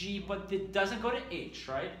 G, but it doesn't go to H,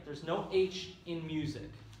 right? There's no H in music.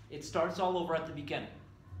 It starts all over at the beginning.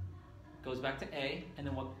 Goes back to A, and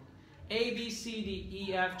then what? A, B, C, D,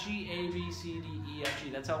 E, F, G, A, B, C, D, E, F,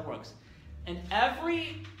 G. That's how it works. And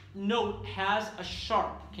every note has a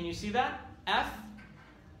sharp. Can you see that? F,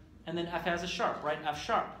 and then F has a sharp, right? F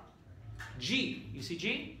sharp. G, you see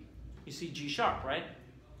G? You see G sharp, right?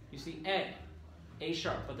 You see A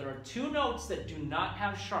sharp. But there are two notes that do not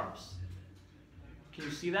have sharps. Can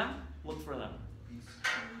you see them? Look for them.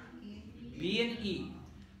 B and E.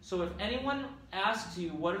 So if anyone asks you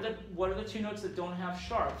what are the two notes that don't have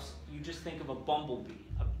sharps, you just think of a bumblebee.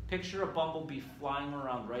 Picture a bumblebee flying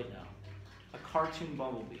around right now. A cartoon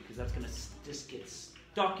bumblebee, because that's going to just get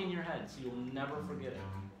stuck in your head, so you'll never forget it.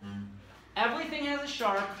 Everything has a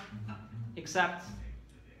sharp except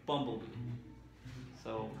bumblebee.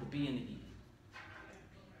 So the B and the E.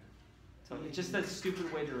 So it's just a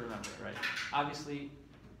stupid way to remember it, right? Obviously,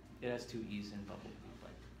 it has two E's in bumblebee,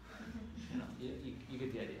 but you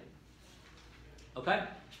get the idea. Okay?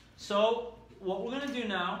 So what we're going to do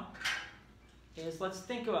now is let's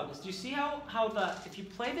think about this. Do you see how if you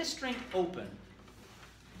play this string open,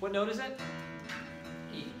 what note is it?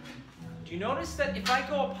 E. Do you notice that if I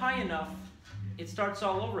go up high enough, it starts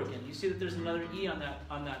all over again? You see that there's another E on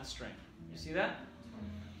that string. You see that?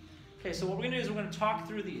 Okay, so what we're going to do is we're going to talk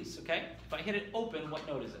through these, okay? If I hit it open, what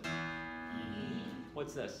note is it? E.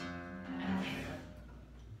 What's this?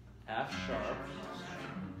 F sharp,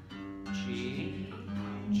 G,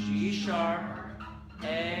 G sharp,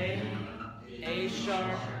 A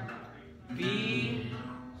sharp, B,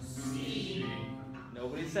 C.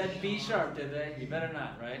 Nobody said B sharp, did they? You better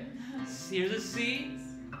not, right? Here's a C,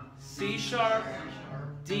 C sharp,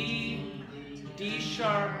 D, D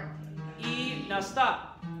sharp, E. Now stop.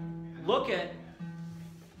 Look at,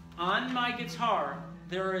 on my guitar,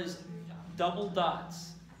 there is double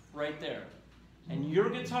dots right there. And your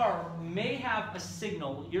guitar may have a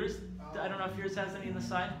signal. Yours, I don't know if yours has any on the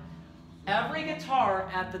side. Every guitar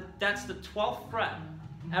that's the 12th fret,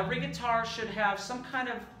 every guitar should have some kind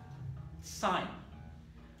of sign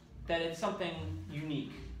that it's something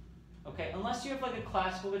unique. Okay, unless you have like a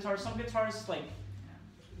classical guitar. Some guitars, like,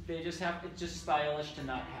 it's just stylish to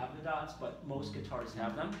not have the dots, but most guitars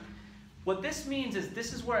have them. What this means is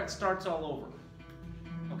this is where it starts all over.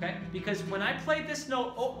 Okay? Because when I play this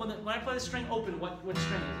note, when I play the string open, what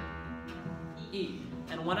string is it? E.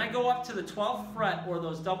 And when I go up to the 12th fret or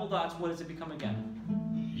those double dots, what does it become again?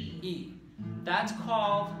 E. That's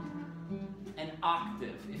called an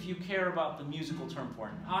octave, if you care about the musical term for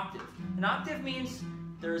it. An octave. An octave means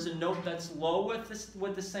there is a note that's low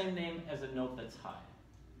with the same name as a note that's high.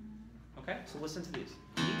 Okay? So listen to these.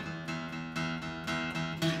 E.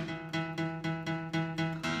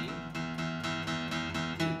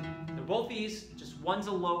 Both these, just one's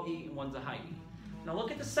a low E and one's a high E. Now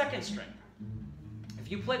look at the second string.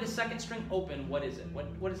 If you play the second string open, what is it?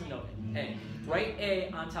 What is the note? A. Write A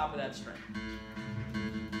on top of that string.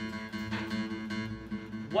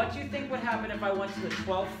 What do you think would happen if I went to the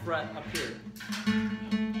 12th fret up here?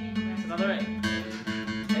 It's another A.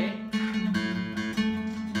 A.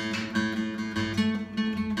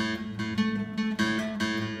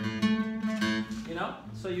 You know?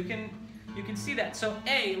 So you can see that. So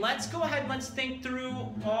A, let's go ahead and let's think through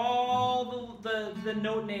all the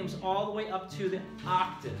note names all the way up to the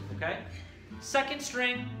octave, okay? Second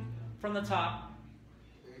string from the top,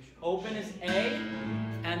 open is A,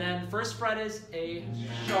 and then first fret is A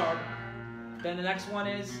sharp. Then the next one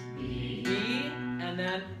is B, and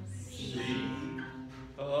then C.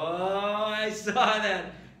 Oh, I saw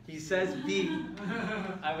that. He says B.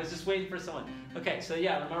 I was just waiting for someone. Okay, so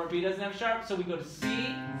yeah, remember B doesn't have sharp, so we go to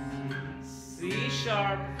C, C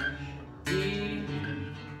sharp, D,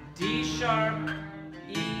 D sharp,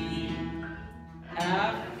 E,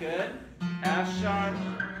 F, good, F sharp,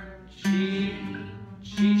 G,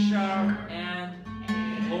 G sharp, and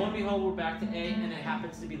lo and behold, we're back to A, and it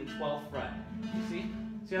happens to be the 12th fret. You see?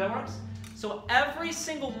 See how that works? So every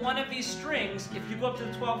single one of these strings, if you go up to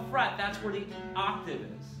the 12th fret, that's where the octave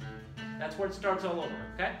is. That's where it starts all over,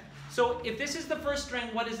 okay? So if this is the first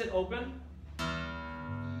string, what is it open?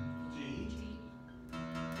 G.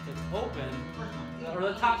 If it's open, or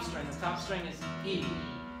the top string is E.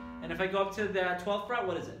 And if I go up to the 12th fret,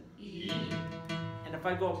 what is it? E. And if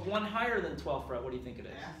I go up one higher than 12th fret, what do you think it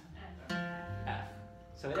is? F.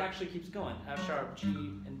 So it actually keeps going. F sharp, G,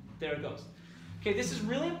 and there it goes. Okay, this is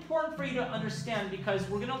really important for you to understand because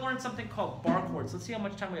we're going to learn something called bar chords. Let's see how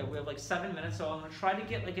much time we have. We have like 7 minutes, so I'm going to try to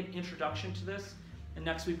get like an introduction to this, and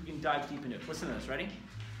next week we can dive deep into it. Listen to this. Ready?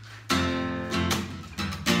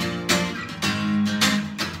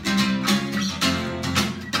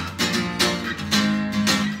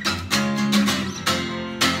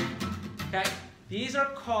 Okay, these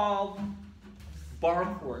are called bar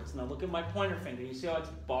chords. Now look at my pointer finger. You see how it's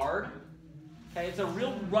barred? Okay, it's a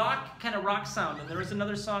real kind of rock sound. And there is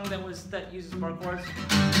another song that uses bar chords.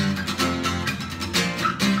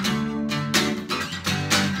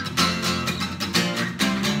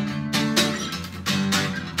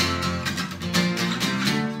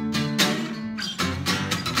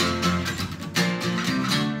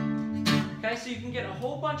 Okay, so you can get a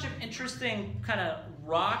whole bunch of interesting kind of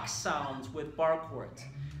rock sounds with bar chords.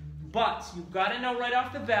 But you've got to know right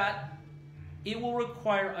off the bat, it will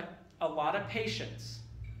require a lot of patience,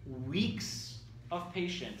 weeks of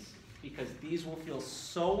patience, because these will feel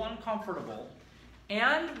so uncomfortable.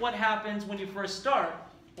 And what happens when you first start,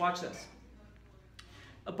 watch this.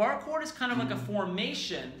 A bar chord is kind of like a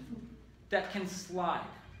formation that can slide.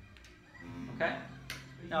 Okay?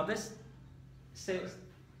 Now this says, did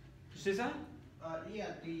you say something? Yeah,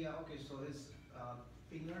 okay, so it's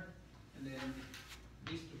finger and then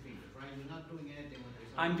these two fingers, right? You're not doing anything with this.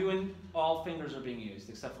 I'm doing, all fingers are being used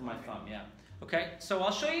except for my thumb, yeah. Okay, so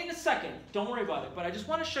I'll show you in a second. Don't worry about it, but I just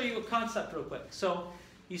want to show you a concept real quick. So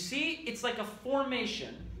you see, it's like a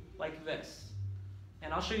formation like this.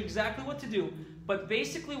 And I'll show you exactly what to do. But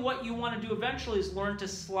basically what you want to do eventually is learn to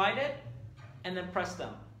slide it and then press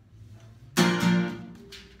down.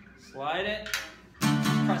 Slide it,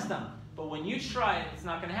 press down. But when you try it, it's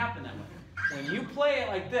not going to happen that way. When you play it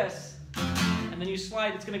like this, and then you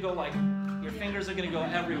slide, it's going to go like, your fingers are going to go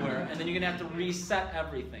everywhere, and then you're going to have to reset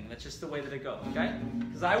everything. That's just the way that it goes, okay?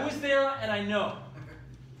 Because I was there, and I know.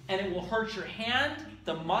 And it will hurt your hand,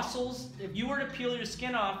 the muscles. If you were to peel your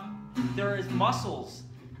skin off, there is muscles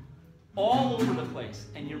all over the place,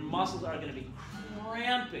 and your muscles are going to be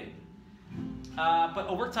cramping. But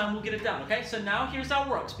over time, we'll get it down, okay? So now here's how it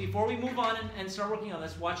works. Before we move on and start working on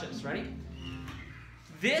this, watch this. Ready?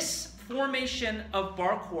 This formation of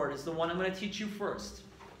bar chord is the one I'm going to teach you first.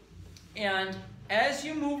 And as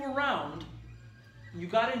you move around, you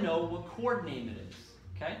got to know what chord name it is,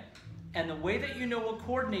 okay? And the way that you know what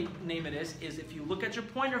chord name it is if you look at your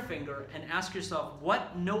pointer finger and ask yourself,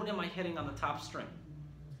 what note am I hitting on the top string?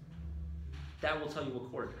 That will tell you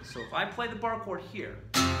what chord it is. So if I play the bar chord here,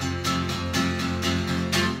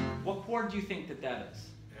 what chord do you think that is?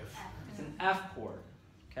 F. It's an F chord,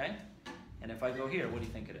 okay? And if I go here, what do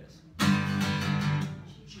you think it is?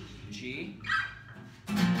 G.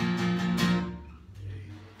 It's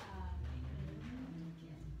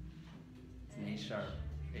an A sharp.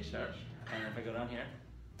 A sharp. And if I go down here,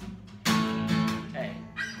 A.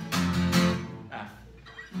 F.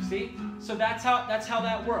 See? So that's how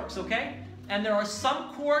that works, okay? And there are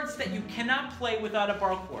some chords that you cannot play without a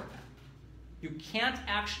bar chord. You can't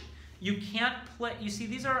play. You see,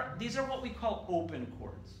 these are what we call open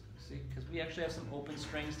chords. See, because we actually have some open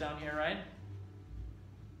strings down here, right?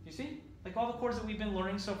 You see, like all the chords that we've been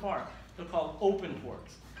learning so far, they're called open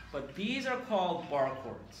chords. But these are called bar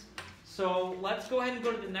chords. So let's go ahead and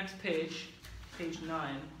go to the next page, page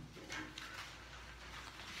 9.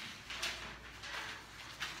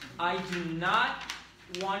 I do not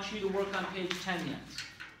want you to work on page 10 yet.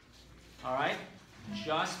 All right?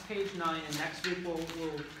 Just page 9, and next week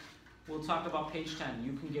we'll talk about page 10.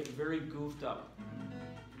 You can get very goofed up.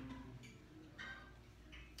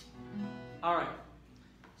 All right.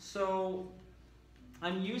 So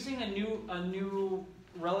I'm using a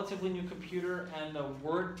relatively new computer, and the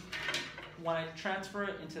Word, when I transfer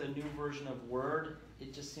it into the new version of Word,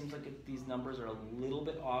 it just seems like these numbers are a little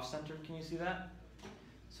bit off-centered. Can you see that?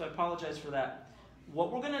 So I apologize for that.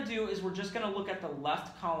 What we're going to do is we're just going to look at the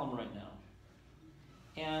left column right now.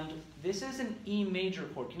 And this is an E major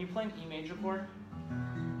chord. Can you play an E major chord?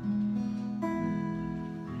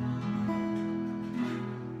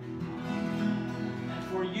 And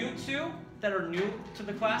for you two that are new to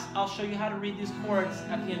the class, I'll show you how to read these chords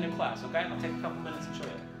at the end of class, okay? I'll take a couple minutes and show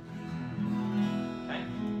you. Okay?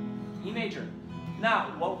 E major.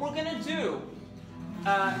 Now, what we're going to do,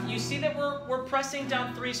 you see that we're pressing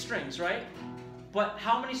down 3 strings, right? But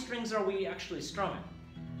how many strings are we actually strumming?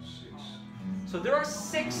 6. So there are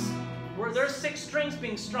 6 strings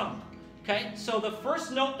being strummed. Okay? So the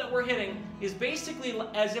first note that we're hitting is basically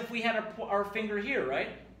as if we had our finger here, right?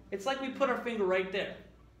 It's like we put our finger right there.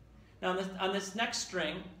 Now on this next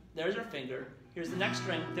string, there's our finger, Here's the next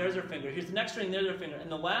string, there's our finger. Here's the next string, there's our finger. And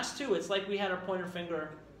the last two, it's like we had our pointer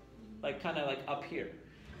finger like kind of like up here.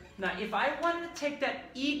 Now, if I wanted to take that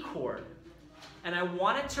E chord and I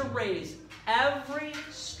wanted to raise every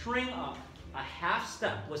string up a half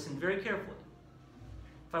step, listen very carefully.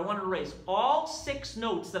 If I wanted to raise all 6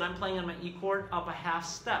 notes that I'm playing on my E chord up a half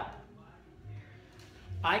step,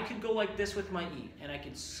 I could go like this with my E, and I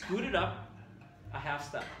could scoot it up a half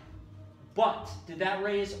step. But did that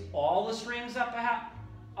raise all the strings up a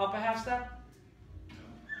half step?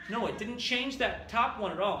 No, it didn't change that top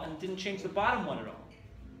one at all, and it didn't change the bottom one at all.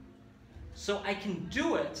 So I can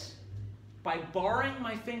do it by barring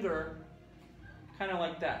my finger kind of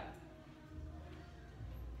like that.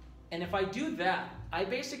 And if I do that, I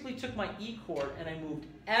basically took my E chord and I moved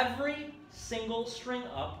every single string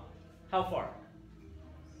up, how far?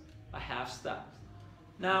 A half step.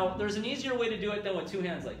 Now, there's an easier way to do it than with 2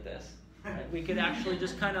 hands like this. Right? We could actually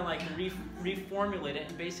just kind of like reformulate it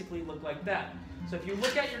and basically look like that. So if you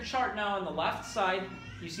look at your chart now on the left side,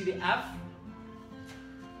 you see the F.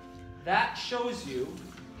 That shows you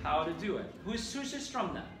how to do it. Who's just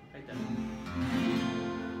strummed that? Right there.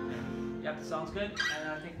 Yep, that sounds good. And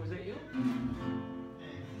I think, was it you?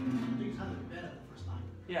 Things sounded better the first time.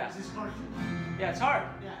 Yeah. This is hard. Yeah, it's hard.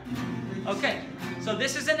 Yeah. Okay, so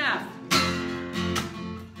this is an F.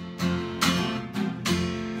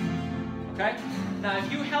 Okay? Now,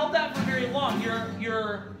 if you held that for very long,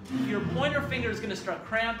 your pointer finger is going to start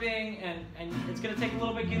cramping, and it's going to take a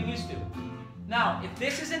little bit getting used to. Now, if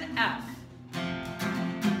this is an F,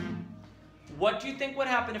 what do you think would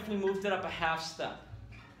happen if we moved it up a half step?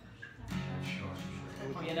 It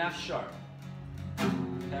would be an F sharp.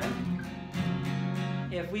 Okay?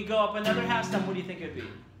 If we go up another half step, what do you think it would be?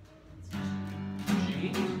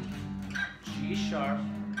 G, G sharp.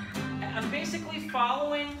 And I'm basically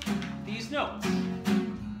following these notes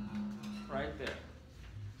right there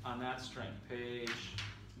on that string, page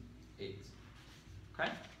 8.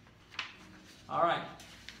 Okay? All right.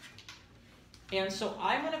 And so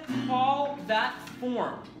I'm going to call that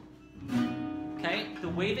form, okay, the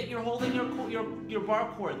way that you're holding your bar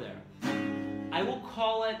chord there, I will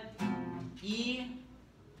call it E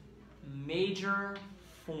major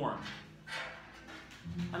form.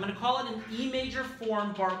 I'm going to call it an E major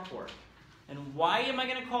form bar chord. And why am I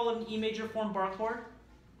going to call it an E major form bar chord?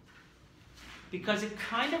 Because it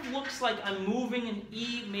kind of looks like I'm moving an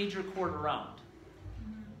E major chord around.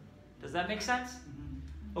 Does that make sense?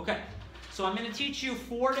 Okay, so I'm going to teach you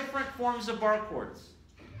 4 different forms of bar chords.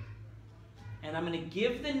 And I'm going to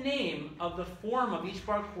give the name of the form of each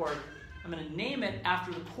bar chord. I'm going to name it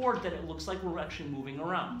after the chord that it looks like we're actually moving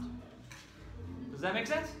around. Does that make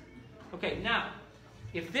sense? Okay, now,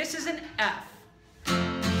 if this is an F,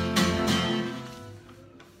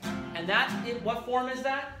 and what form is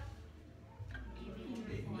that?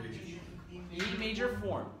 E major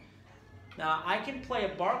form. Now, I can play a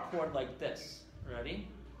bar chord like this. Ready?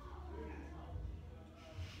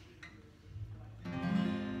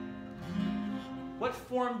 What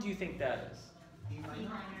form do you think that is? E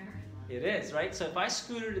minor. It is, right? So if I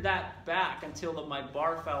scooted that back until my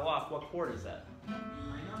bar fell off, what chord is that?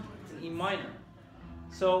 It's an E minor.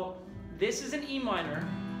 So this is an E minor,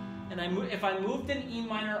 and if I moved an E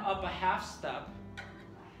minor up a half step,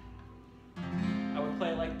 I would play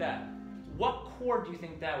it like that. What chord do you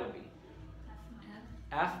think that would be?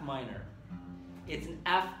 F minor. It's an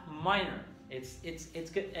F minor. It's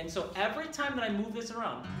good. And so every time that I move this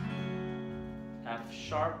around, F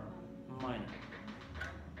sharp minor,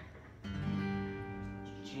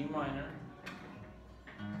 G minor,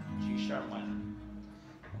 G sharp minor.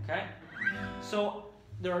 Okay? So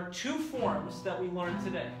there are 2 forms that we learned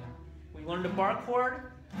today. We learned a bar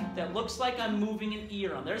chord that looks like I'm moving an E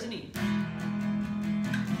around. There's an E.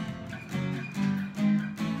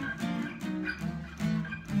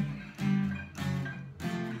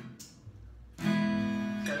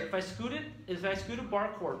 So if I scoot a bar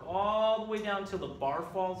chord all the way down till the bar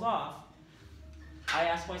falls off, I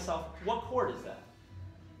ask myself, what chord is that?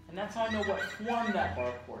 And that's how I know what form that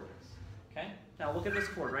bar chord is. Okay? Now look at this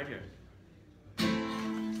chord right here.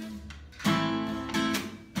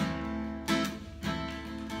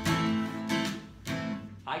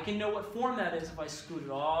 I can know what form that is if I scoot it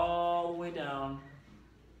all the way down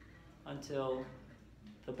until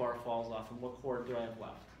the bar falls off. And what chord do I have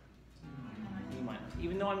left? E minor.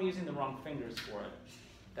 Even though I'm using the wrong fingers for it,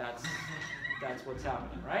 that's what's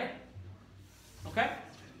happening, right? Okay?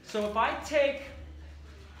 So if I take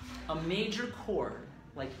a major chord,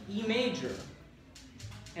 like E major,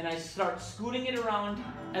 and I start scooting it around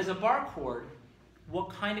as a bar chord, what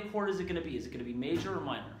kind of chord is it going to be? Is it going to be major or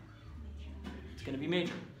minor? It's going to be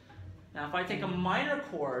major. Now if I take a minor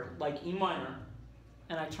chord, like E minor,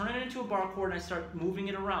 and I turn it into a bar chord and I start moving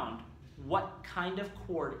it around, what kind of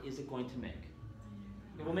chord is it going to make?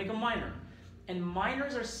 It will make a minor. And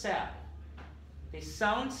minors are sad. They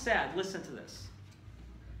sound sad. Listen to this.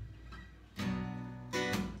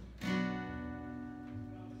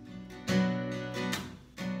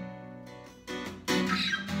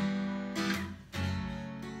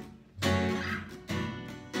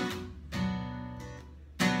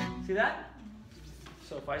 See that?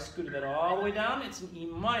 So if I scooted that all the way down, it's an E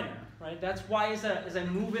minor, right? That's why as I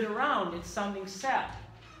move it around, it's sounding sad,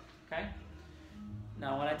 okay?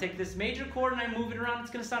 Now when I take this major chord and I move it around, it's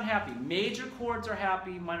going to sound happy. Major chords are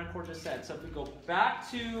happy, minor chords are sad. So if we go back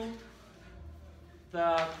to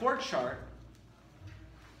the chord chart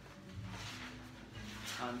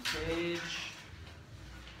on page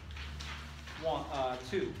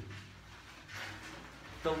 2,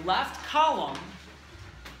 the left column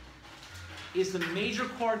is the major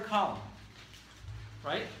chord column,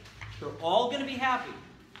 right? They're all going to be happy.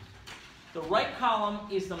 The right column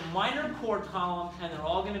is the minor chord column, and they're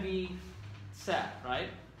all going to be sad, right?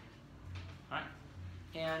 All right?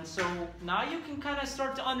 And so now you can kind of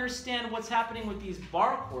start to understand what's happening with these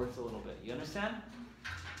bar chords a little bit. You understand?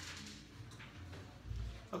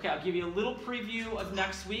 Okay, I'll give you a little preview of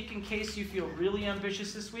next week in case you feel really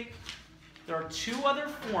ambitious this week. There are 2 other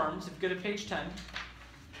forms, if you go to page 10.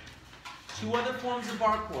 2 other forms of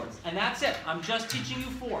bar chords, and that's it. I'm just teaching you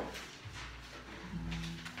 4.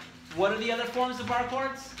 What are the other forms of bar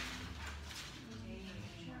chords?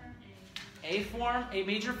 A form, A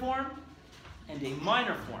major form, and a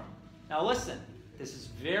minor form. Now listen, this is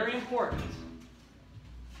very important.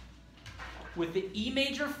 With the E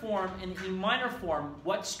major form and E minor form,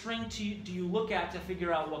 what string do you look at to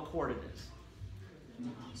figure out what chord it is?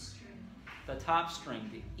 The top string,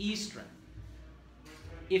 the E string.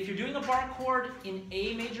 If you're doing a bar chord in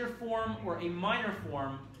A major form or a minor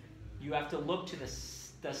form, you have to look to the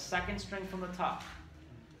second string from the top.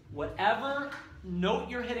 Whatever note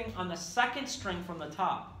you're hitting on the second string from the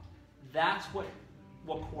top, that's what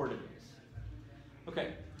chord it is.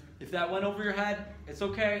 Okay, if that went over your head, it's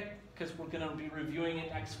okay, because we're going to be reviewing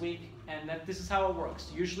it next week, and this is how it works.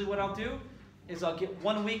 Usually what I'll do is I'll get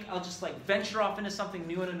 1 week, I'll just like venture off into something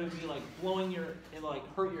new, and it'll be like it'll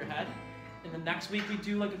like hurt your head. And the next week we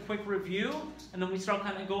do like a quick review, and then we start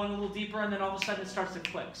kind of going a little deeper, and then all of a sudden it starts to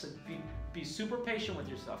click. So be super patient with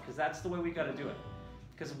yourself, because that's the way we got to do it.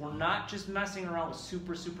 Because we're not just messing around with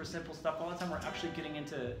super simple stuff all the time. We're actually getting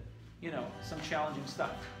into, some challenging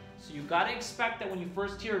stuff. So you've got to expect that when you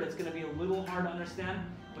first hear it, it's going to be a little hard to understand.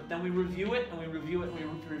 But then we review it, and we review it, and we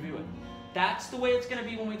review it. That's the way it's going to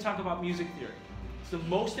be when we talk about music theory. It's the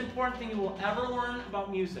most important thing you will ever learn about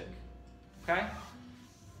music. Okay?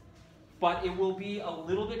 But it will be a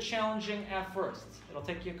little bit challenging at first. It'll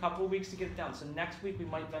take you a couple of weeks to get it down. So next week we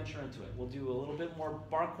might venture into it. We'll do a little bit more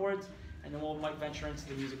bar chords, and then we might venture into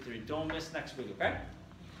the music theory. Don't miss next week, okay?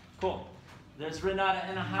 Cool. There's Renata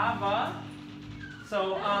and Ahava.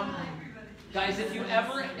 So, guys, if you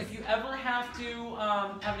ever have to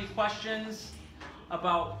have any questions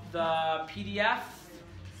about the PDF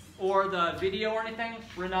or the video or anything,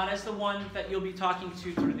 Renata is the one that you'll be talking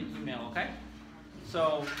to through the email, okay?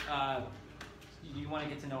 So, you want to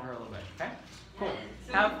get to know her a little bit, okay? Cool.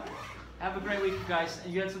 Have a great week, you guys.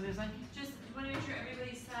 And you had something to say? Just want to make sure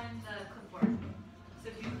everybody signed the clipboard. So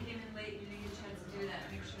if you came in late, you didn't get a chance to do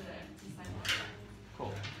that, make sure that you signed it.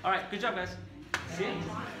 Cool. All right, good job, guys. See you.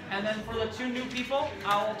 And then for the 2 new people,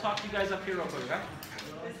 I'll talk to you guys up here real quick, okay?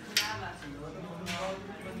 This is Nava.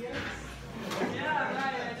 Yeah,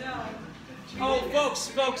 right, I know. Oh,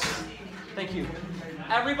 folks. Thank you.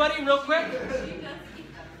 Everybody, real quick.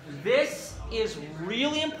 This is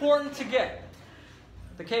really important to get.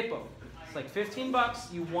 The capo. It's like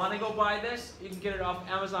 $15. You want to go buy this. You can get it off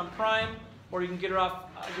Amazon Prime, or you can get it off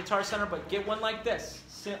Guitar Center, but get one like this.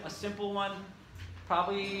 A simple one.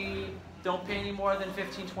 Probably don't pay any more than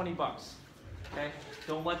 $15, $20. Okay?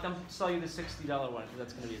 Don't let them sell you the $60 one, because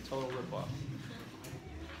that's going to be a total ripoff.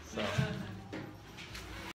 So.